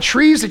a lot of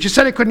trees that you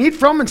said I couldn't eat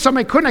from and some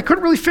I couldn't. I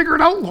couldn't really figure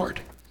it out, Lord.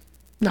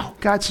 No,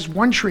 God says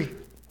one tree.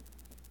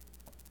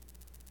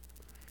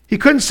 He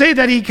couldn't say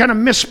that he kind of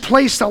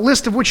misplaced a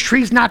list of which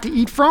trees not to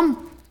eat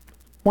from.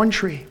 One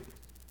tree.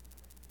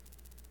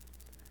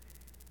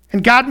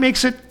 And God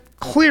makes it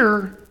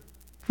clear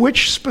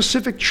which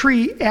specific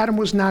tree Adam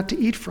was not to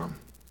eat from.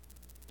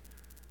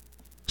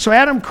 So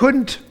Adam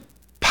couldn't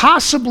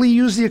possibly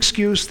use the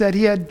excuse that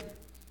it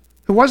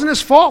wasn't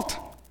his fault.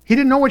 He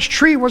didn't know which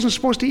tree he wasn't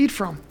supposed to eat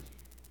from.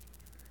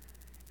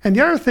 And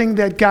the other thing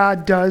that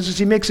God does is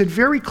he makes it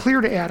very clear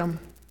to Adam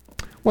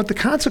what the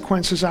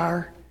consequences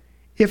are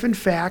if, in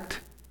fact,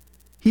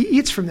 he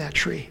eats from that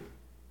tree.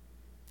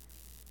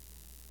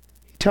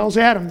 He tells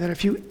Adam that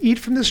if you eat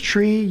from this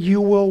tree,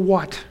 you will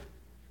what?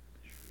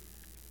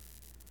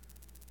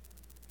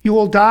 You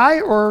will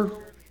die or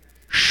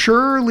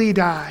surely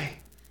die.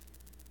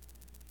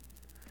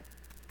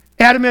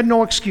 Adam had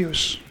no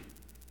excuse.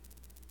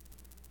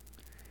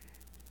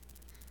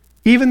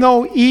 Even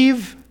though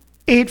Eve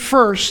ate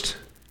first,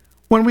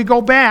 when we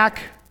go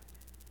back,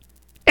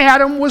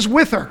 Adam was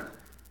with her.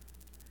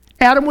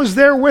 Adam was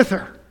there with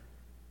her.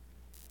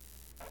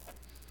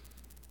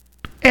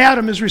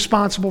 Adam is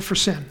responsible for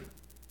sin.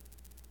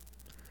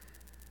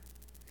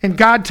 And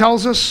God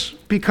tells us,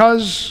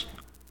 because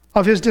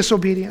of his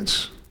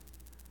disobedience,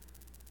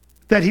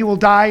 that he will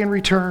die and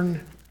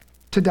return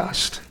to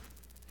dust.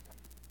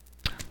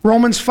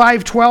 Romans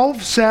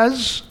 5:12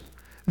 says,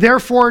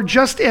 therefore,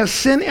 just as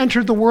sin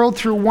entered the world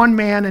through one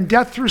man and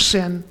death through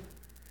sin,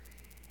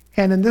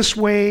 and in this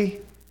way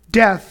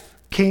death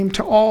came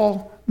to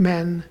all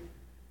men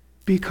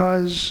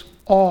because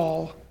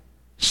all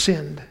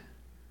sinned.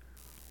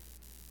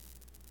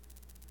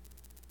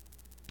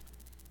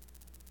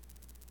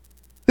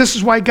 This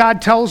is why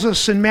God tells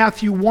us in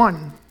Matthew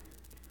 1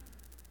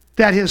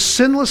 that his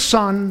sinless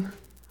Son,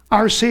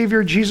 our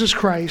Savior Jesus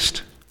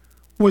Christ,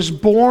 was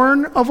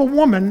born of a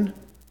woman,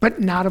 but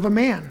not of a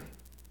man.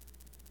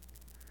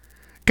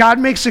 God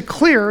makes it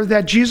clear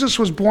that Jesus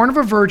was born of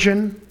a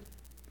virgin,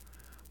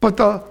 but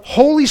the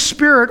Holy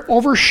Spirit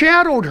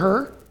overshadowed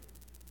her,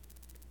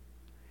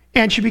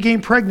 and she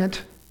became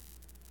pregnant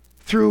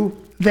through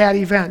that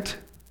event.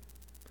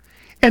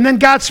 And then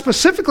God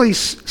specifically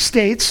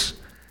states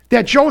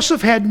that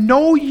Joseph had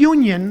no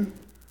union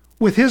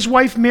with his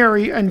wife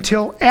Mary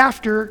until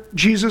after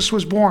Jesus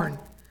was born.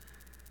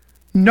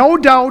 No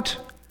doubt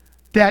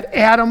that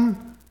that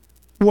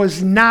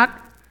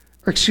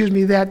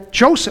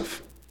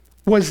Joseph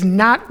was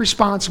not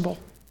responsible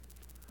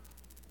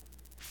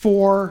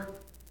for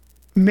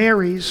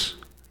Mary's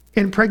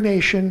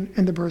impregnation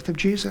and the birth of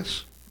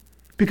Jesus.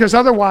 Because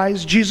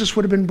otherwise, Jesus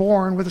would have been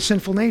born with a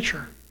sinful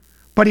nature.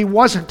 But he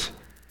wasn't,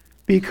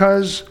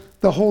 because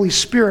the Holy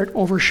Spirit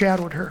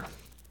overshadowed her.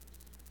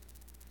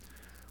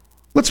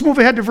 Let's move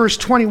ahead to verse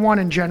 21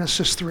 in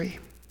Genesis 3.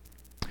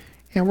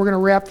 And we're going to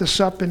wrap this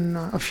up in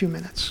a few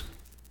minutes.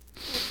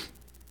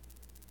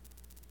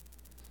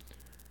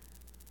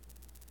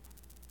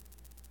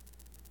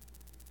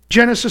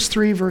 Genesis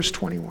 3, verse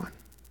 21.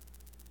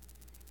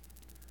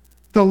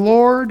 The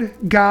Lord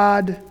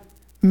God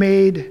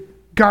made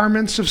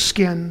garments of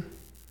skin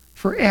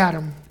for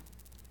Adam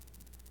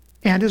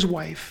and his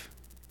wife.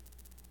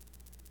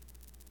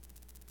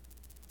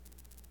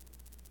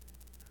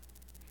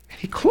 And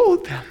he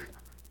clothed them.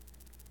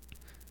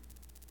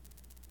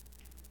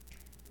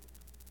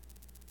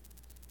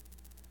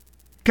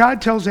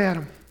 God tells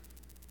Adam,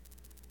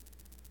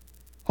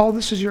 all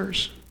this is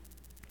yours.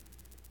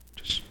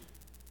 Just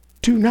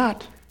do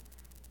not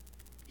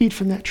eat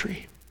from that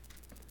tree.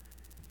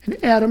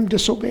 And Adam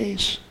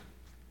disobeys.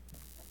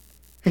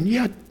 And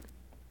yet,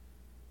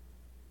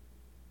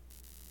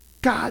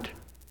 God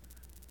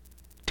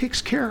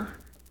takes care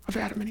of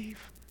Adam and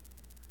Eve.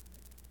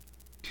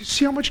 Do you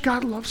see how much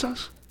God loves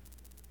us?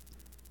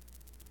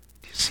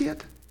 Do you see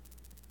it?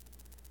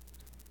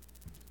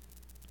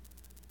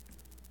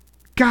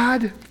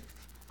 God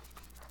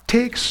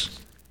takes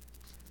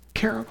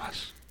care of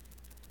us.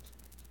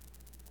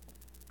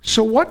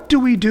 So what do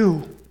we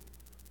do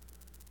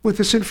with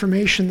this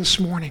information this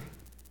morning?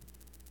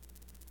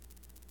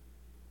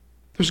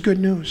 There's good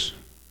news.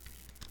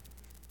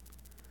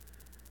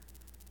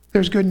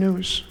 There's good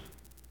news.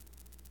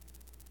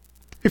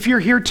 If you're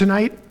here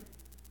tonight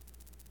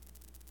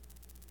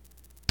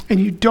and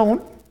you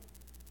don't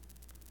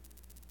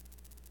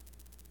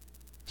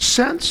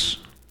sense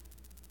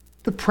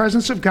the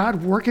presence of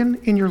God working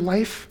in your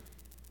life,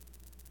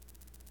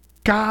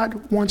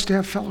 God wants to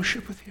have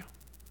fellowship with you.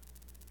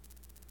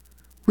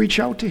 Reach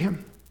out to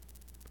him.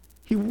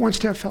 He wants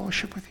to have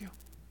fellowship with you.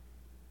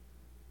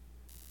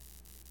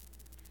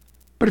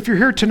 But if you're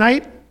here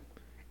tonight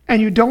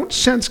and you don't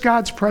sense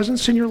God's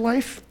presence in your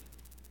life,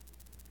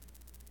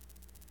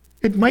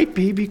 it might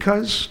be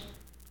because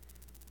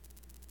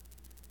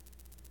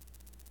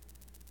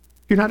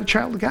you're not a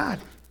child of God.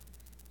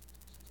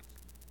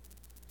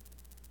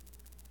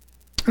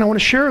 And I want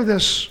to share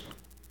this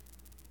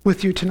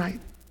with you tonight.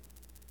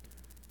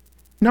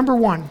 Number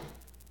one,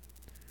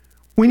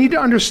 we need to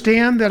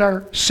understand that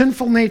our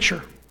sinful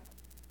nature,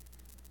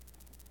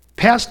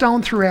 passed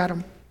down through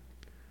Adam,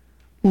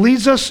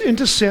 leads us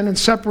into sin and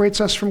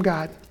separates us from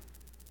God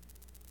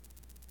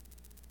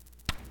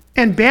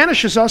and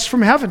banishes us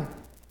from heaven.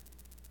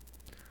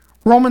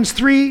 Romans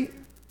 3,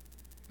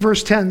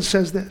 verse 10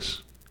 says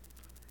this,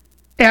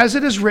 as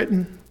it is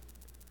written,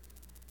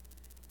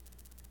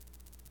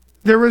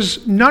 there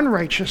is none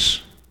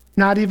righteous,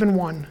 not even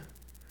one.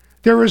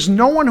 There is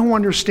no one who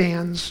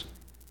understands,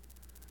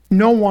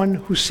 no one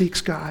who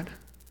seeks God.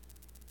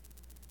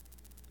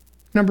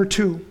 Number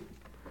two,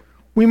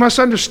 we must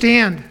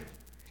understand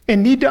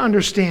and need to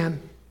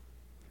understand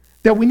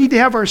that we need to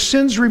have our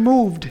sins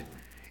removed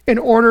in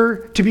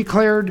order to be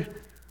declared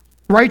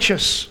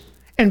righteous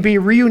and be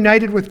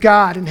reunited with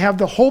God and have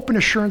the hope and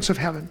assurance of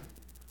heaven.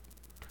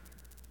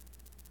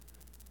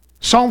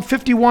 Psalm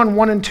 51,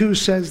 1 and 2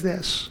 says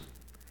this,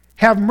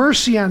 have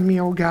mercy on me,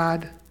 O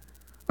God,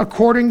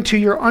 according to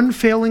your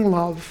unfailing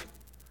love,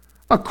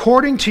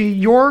 according to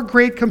your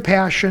great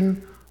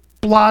compassion,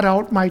 blot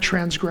out my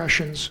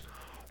transgressions.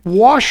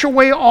 Wash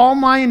away all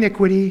my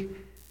iniquity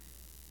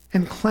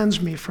and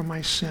cleanse me from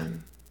my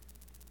sin.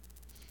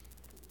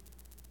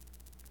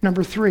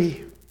 Number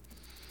three,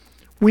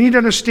 we need to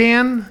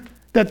understand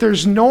that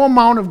there's no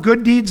amount of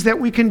good deeds that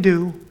we can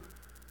do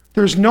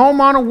There's no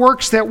amount of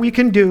works that we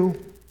can do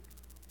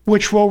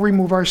which will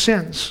remove our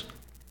sins.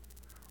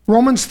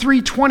 Romans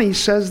 3:20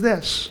 says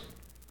this,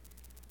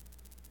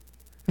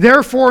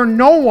 therefore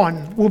no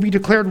one will be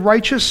declared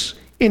righteous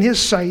in his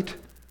sight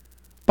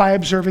by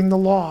observing the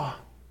law.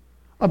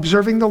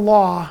 Observing the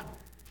law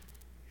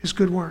is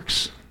good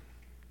works.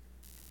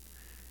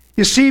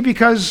 You see,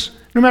 because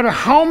no matter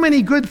how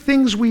many good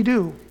things we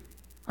do,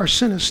 our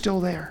sin is still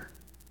there.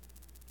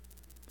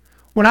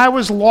 When I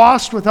was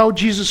lost without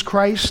Jesus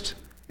Christ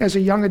as a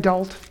young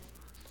adult,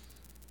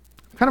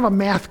 I'm kind of a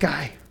math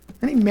guy.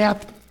 Any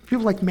math,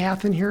 people like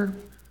math in here?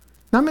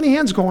 Not many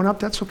hands going up,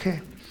 that's okay.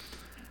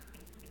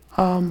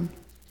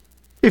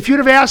 If you'd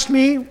have asked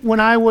me when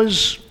I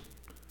was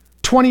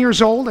 20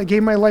 years old, I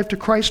gave my life to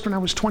Christ when I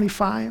was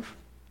 25.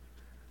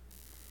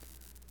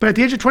 But at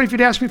the age of 20, if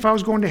you'd asked me if I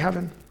was going to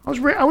heaven, I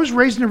was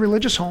raised in a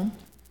religious home,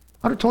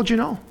 I'd have told you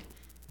no.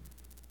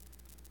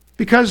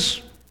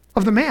 Because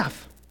of the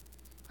math.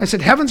 I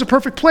said, heaven's a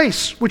perfect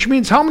place, which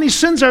means how many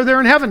sins are there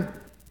in heaven?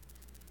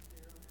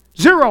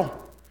 0.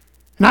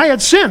 And I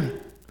had sin.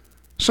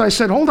 So I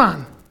said, hold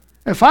on.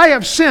 If I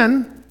have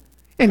sin,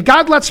 and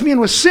God lets me in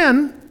with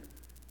sin,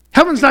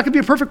 heaven's not going to be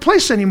a perfect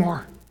place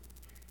anymore.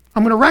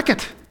 I'm going to wreck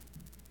it.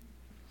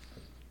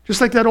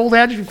 Just like that old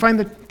adage, if you find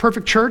the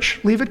perfect church,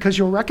 leave it because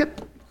you'll wreck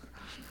it.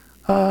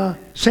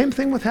 Same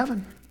thing with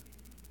heaven.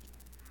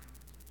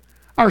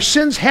 Our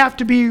sins have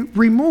to be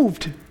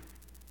removed.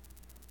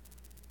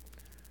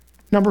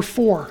 Number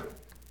 4,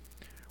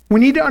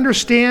 we need to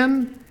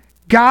understand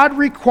God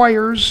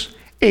requires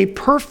a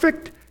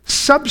perfect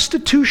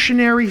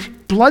substitutionary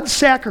blood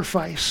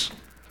sacrifice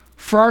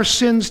for our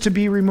sins to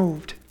be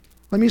removed.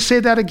 Let me say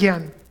that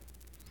again.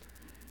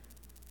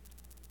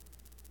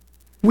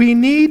 We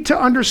need to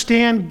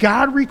understand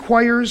God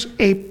requires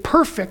a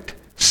perfect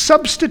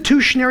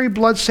substitutionary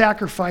blood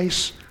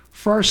sacrifice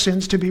for our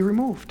sins to be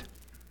removed.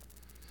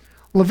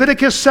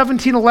 Leviticus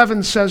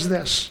 17:11 says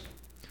this,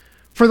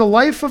 for the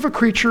life of a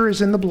creature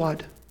is in the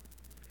blood,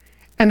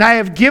 and I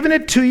have given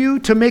it to you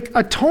to make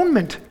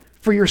atonement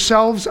for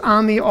yourselves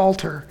on the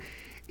altar.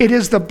 It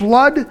is the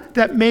blood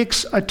that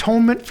makes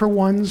atonement for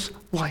one's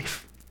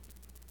life.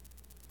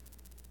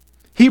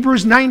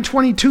 Hebrews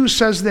 9:22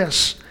 says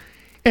this,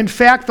 in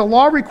fact, the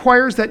law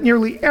requires that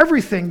nearly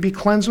everything be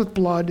cleansed with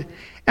blood,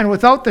 and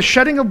without the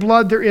shedding of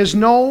blood there is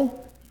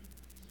no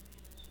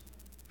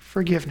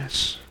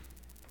forgiveness.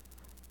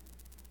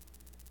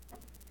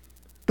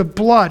 The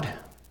blood.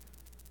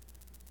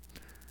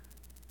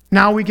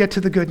 Now we get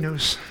to the good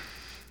news.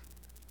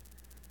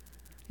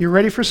 You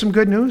ready for some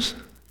good news?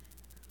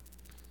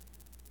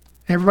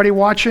 Everybody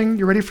watching,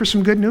 you ready for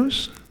some good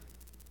news?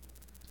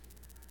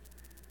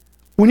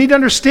 We need to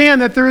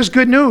understand that there is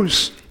good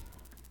news.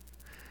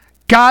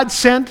 God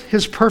sent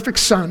his perfect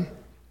Son,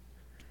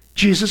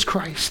 Jesus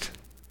Christ,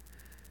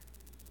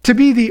 to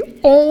be the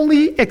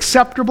only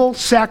acceptable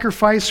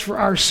sacrifice for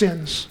our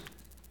sins.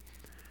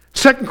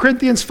 2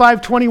 Corinthians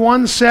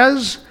 5:21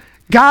 says,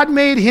 God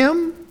made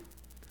him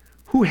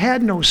who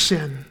had no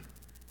sin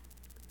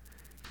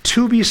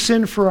to be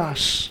sin for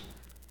us,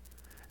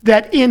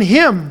 that in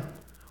him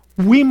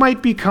we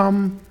might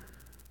become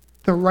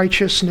the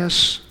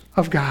righteousness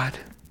of God.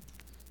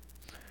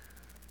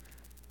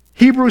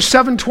 Hebrews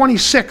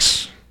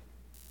 7:26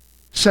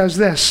 says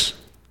this,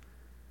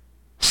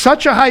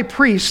 such a high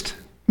priest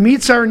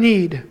meets our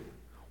need,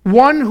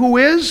 one who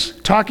is,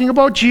 talking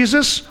about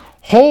Jesus,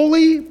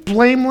 holy,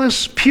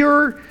 blameless,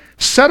 pure,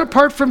 set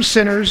apart from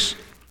sinners,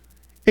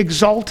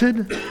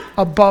 exalted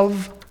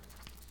above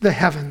the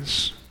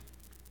heavens.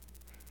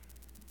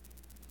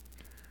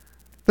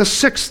 The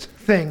 6th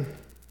thing,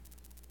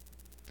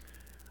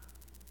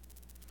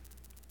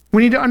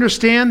 we need to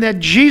understand that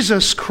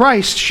Jesus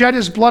Christ shed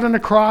his blood on the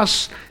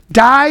cross,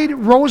 died,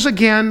 rose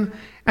again,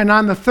 and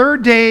on the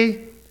 3rd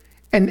day,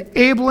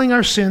 enabling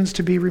our sins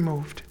to be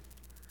removed.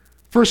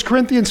 1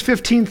 Corinthians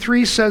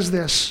 15:3 says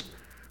this,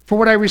 for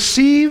what I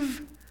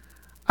receive,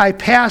 I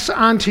pass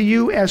on to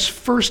you as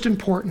first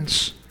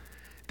importance,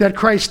 that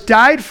Christ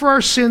died for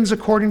our sins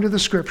according to the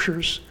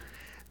Scriptures,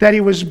 that he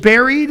was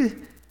buried,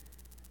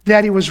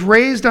 that he was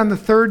raised on the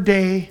 3rd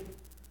day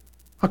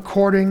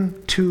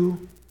according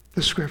to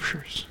the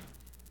Scriptures.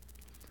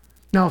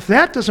 Now, if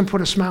that doesn't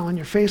put a smile on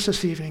your face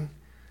this evening,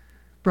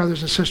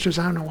 brothers and sisters,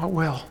 I don't know what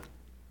will.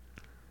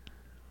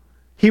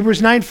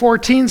 Hebrews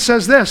 9:14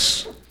 says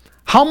this,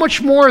 how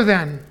much more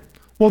then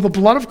will the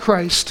blood of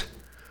Christ,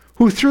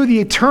 who through the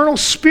eternal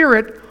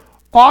Spirit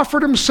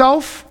offered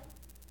himself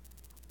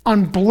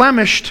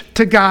unblemished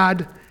to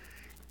God,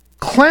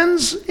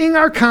 cleansing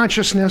our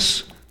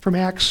consciousness from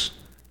acts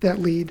that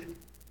lead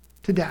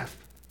to death.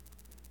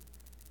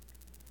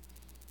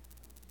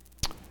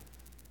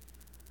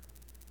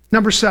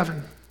 Number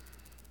 7,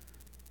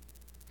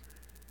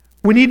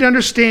 we need to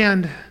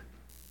understand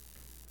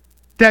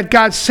that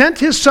God sent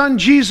his Son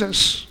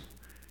Jesus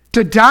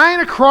to die on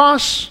a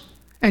cross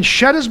and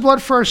shed his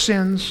blood for our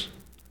sins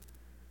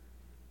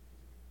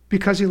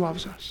because he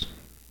loves us.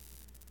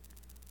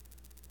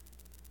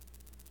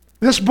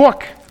 This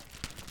book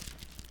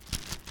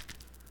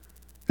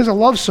is a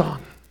love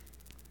song.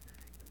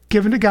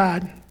 given to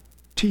God,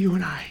 to you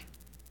and I.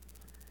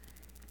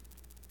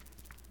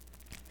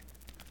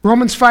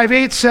 Romans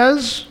 5:8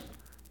 says,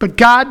 but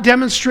God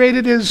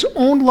demonstrated his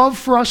own love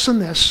for us in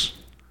this.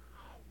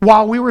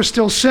 While we were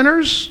still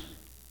sinners,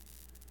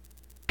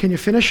 can you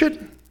finish it?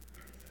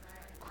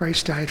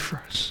 Christ died for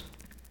us.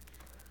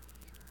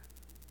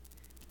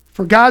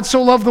 For God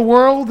so loved the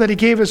world that he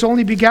gave his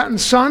only begotten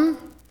Son,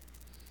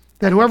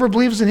 that whoever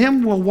believes in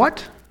him will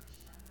what?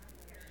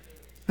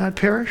 Not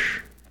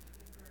perish,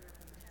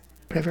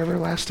 but have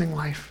everlasting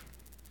life.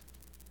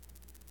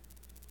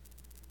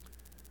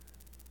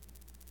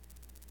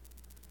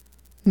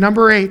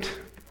 Number 8,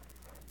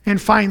 and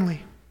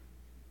finally,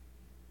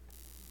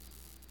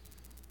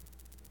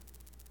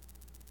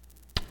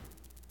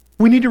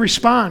 we need to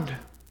respond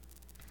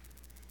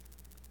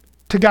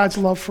to God's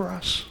love for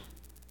us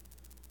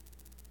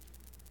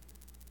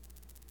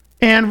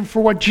and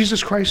for what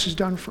Jesus Christ has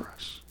done for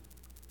us.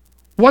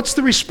 What's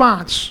the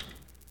response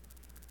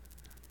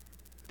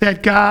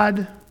that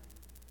God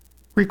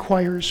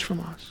requires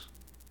from us?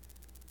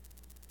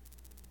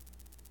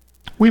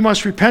 We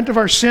must repent of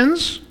our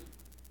sins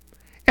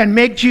and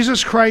make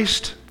Jesus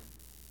Christ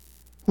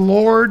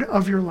Lord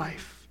of your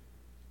life.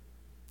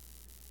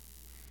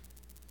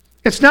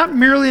 It's not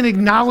merely an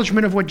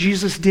acknowledgement of what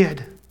Jesus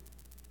did,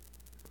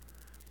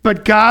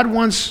 but God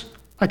wants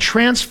a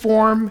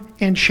transformed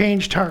and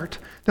changed heart.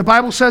 The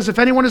Bible says if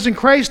anyone is in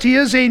Christ, he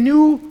is a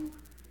new.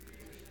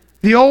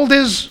 The old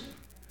is,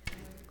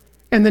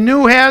 and the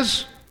new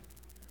has.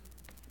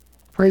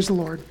 Praise the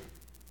Lord.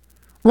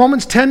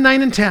 Romans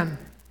 10:9 and 10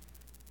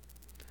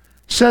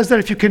 says that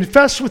if you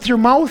confess with your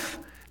mouth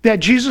that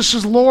Jesus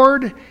is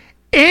Lord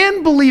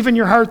and believe in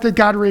your heart that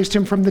God raised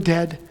him from the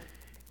dead,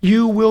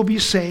 you will be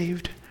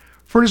saved.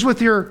 For it is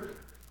with your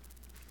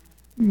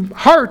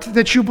heart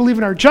that you believe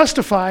and are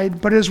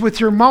justified, but it is with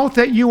your mouth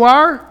that you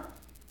are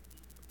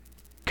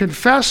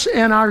confess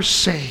and are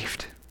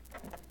saved.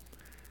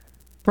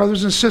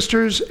 Brothers and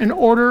sisters, in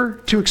order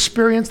to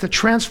experience the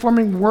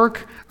transforming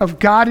work of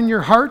God in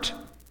your heart,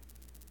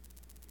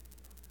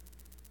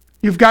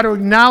 you've got to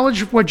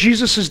acknowledge what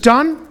Jesus has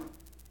done,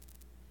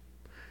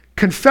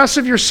 confess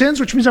of your sins,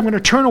 which means I'm going to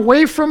turn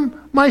away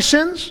from my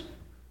sins,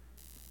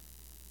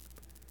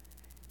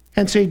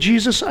 and say,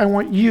 Jesus, I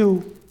want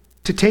you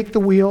to take the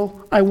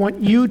wheel. I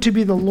want you to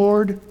be the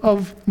Lord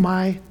of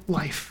my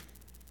life.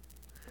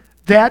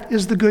 That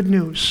is the good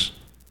news.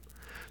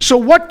 So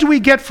what do we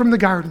get from the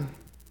garden?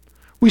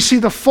 We see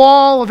the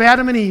fall of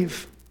Adam and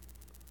Eve.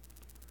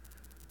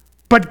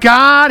 But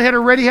God had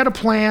already had a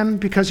plan,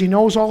 because he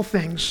knows all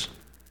things,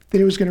 that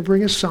he was going to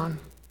bring his Son.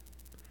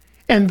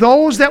 And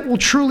those that will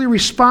truly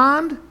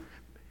respond,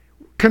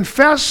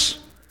 confess,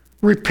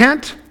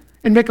 repent,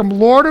 and make him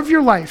Lord of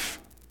your life,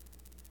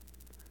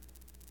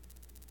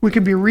 we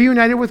can be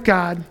reunited with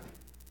God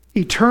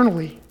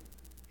eternally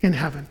in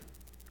heaven.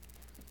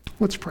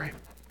 Let's pray.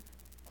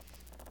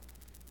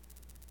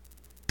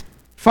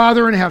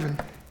 Father in heaven,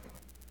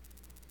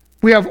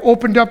 we have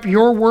opened up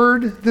your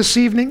word this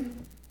evening,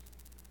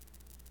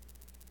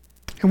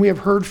 and we have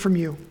heard from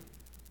you.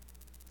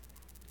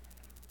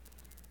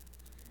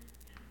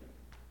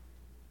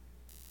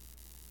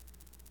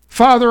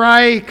 Father,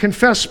 I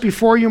confess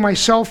before you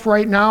myself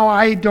right now,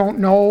 I don't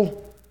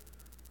know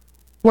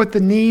what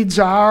the needs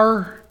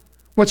are,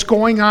 what's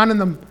going on in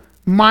the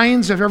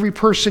minds of every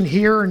person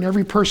here and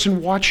every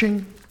person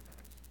watching.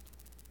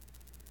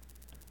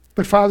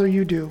 But Father,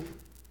 you do.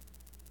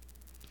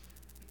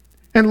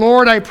 And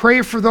Lord, I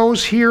pray for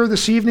those here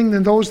this evening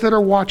and those that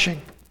are watching,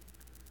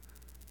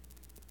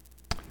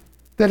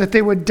 that if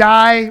they would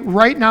die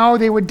right now,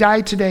 they would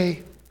die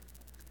today,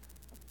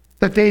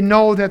 that they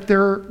know that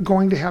they're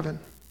going to heaven.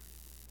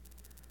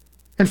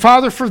 And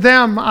Father, for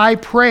them, I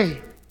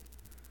pray,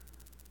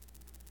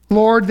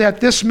 Lord,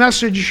 that this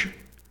message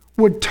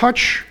would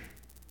touch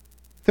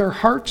their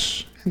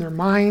hearts and their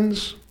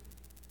minds,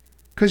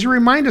 because you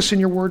remind us in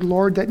your word,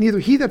 Lord, that neither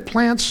he that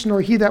plants nor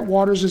he that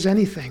waters is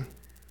anything,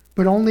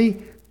 but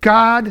only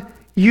God,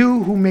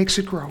 you who makes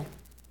it grow.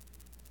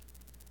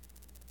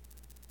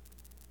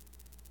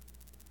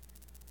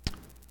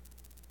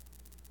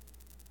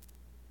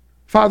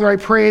 Father, I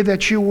pray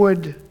that you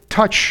would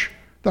touch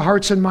the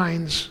hearts and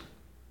minds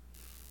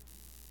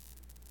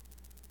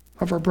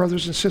of our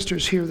brothers and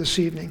sisters here this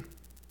evening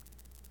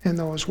and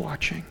those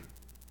watching.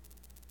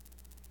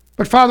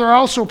 But Father, I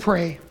also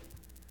pray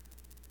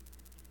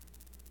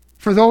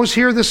for those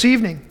here this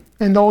evening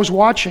and those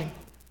watching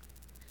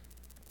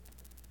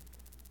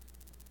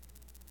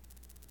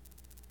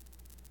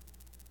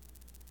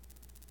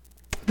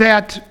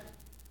that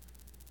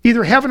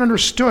either haven't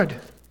understood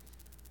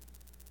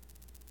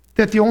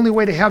that the only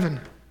way to heaven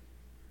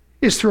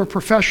is through a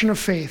profession of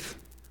faith,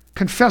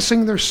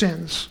 confessing their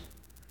sins,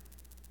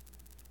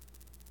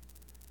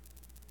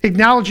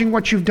 acknowledging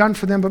what you've done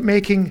for them, but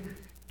making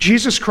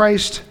Jesus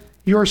Christ,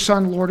 your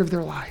Son, Lord of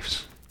their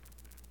lives.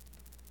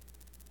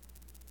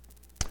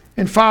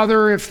 And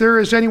Father, if there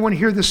is anyone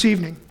here this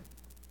evening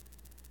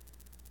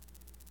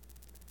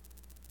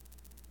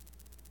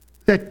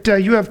that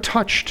you have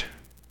touched,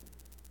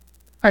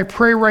 I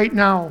pray right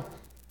now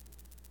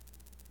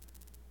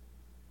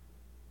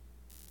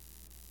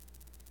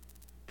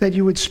that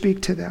you would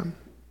speak to them.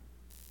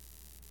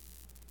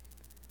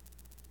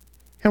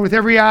 And with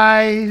every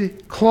eye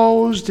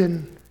closed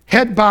and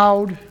head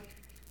bowed,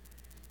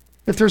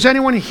 if there's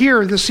anyone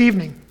here this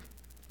evening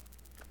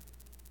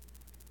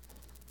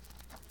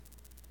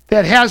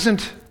that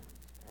hasn't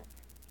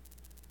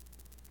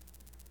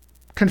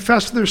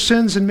confessed their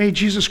sins and made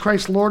Jesus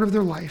Christ Lord of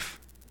their life,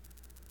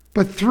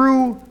 but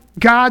through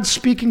God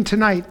speaking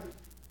tonight,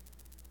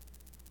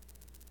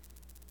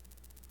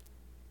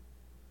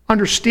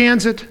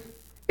 understands it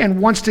and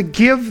wants to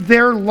give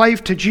their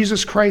life to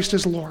Jesus Christ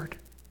as Lord,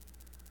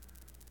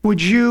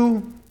 would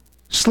you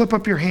slip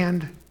up your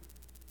hand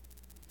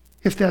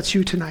if that's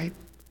you tonight?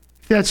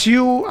 If that's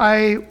you,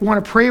 I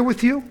want to pray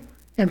with you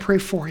and pray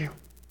for you.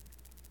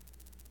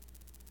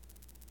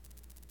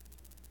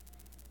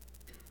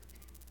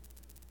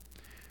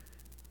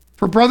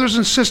 For brothers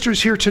and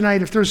sisters here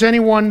tonight, if there's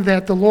anyone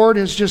that the Lord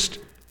has just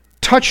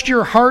touched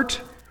your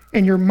heart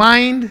and your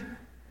mind, and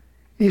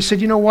you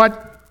said, you know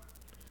what,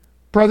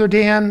 Brother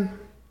Dan,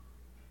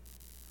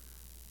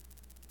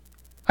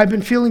 I've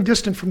been feeling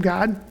distant from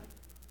God,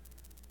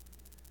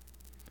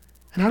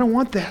 and I don't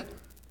want that.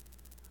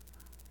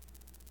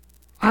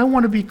 I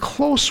want to be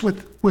close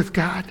with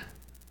God.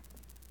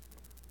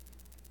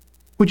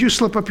 Would you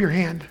slip up your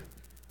hand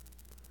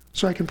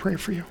so I can pray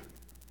for you?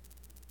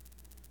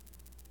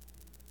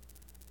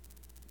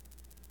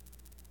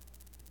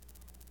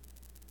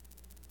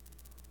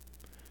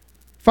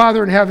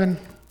 Father in heaven,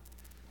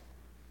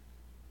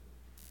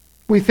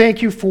 we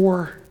thank you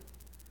for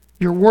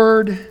your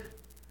word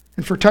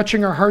and for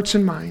touching our hearts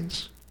and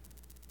minds.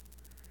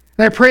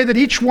 And I pray that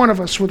each one of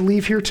us would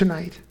leave here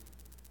tonight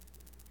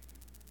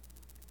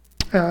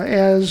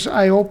as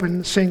I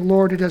open saying,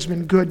 Lord, it has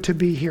been good to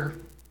be here.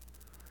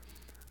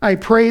 I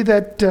pray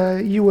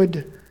that you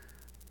would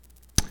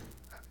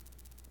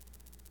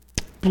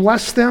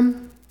bless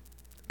them,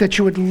 that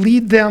you would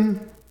lead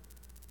them,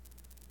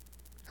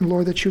 and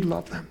Lord, that you'd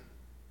love them.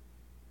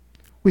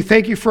 We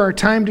thank you for our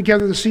time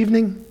together this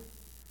evening,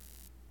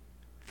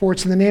 for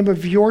it's in the name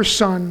of your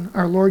Son,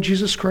 our Lord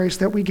Jesus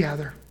Christ, that we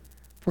gather.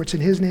 For it's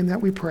in his name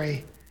that we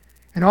pray.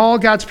 And all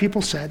God's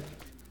people said,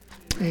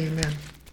 amen.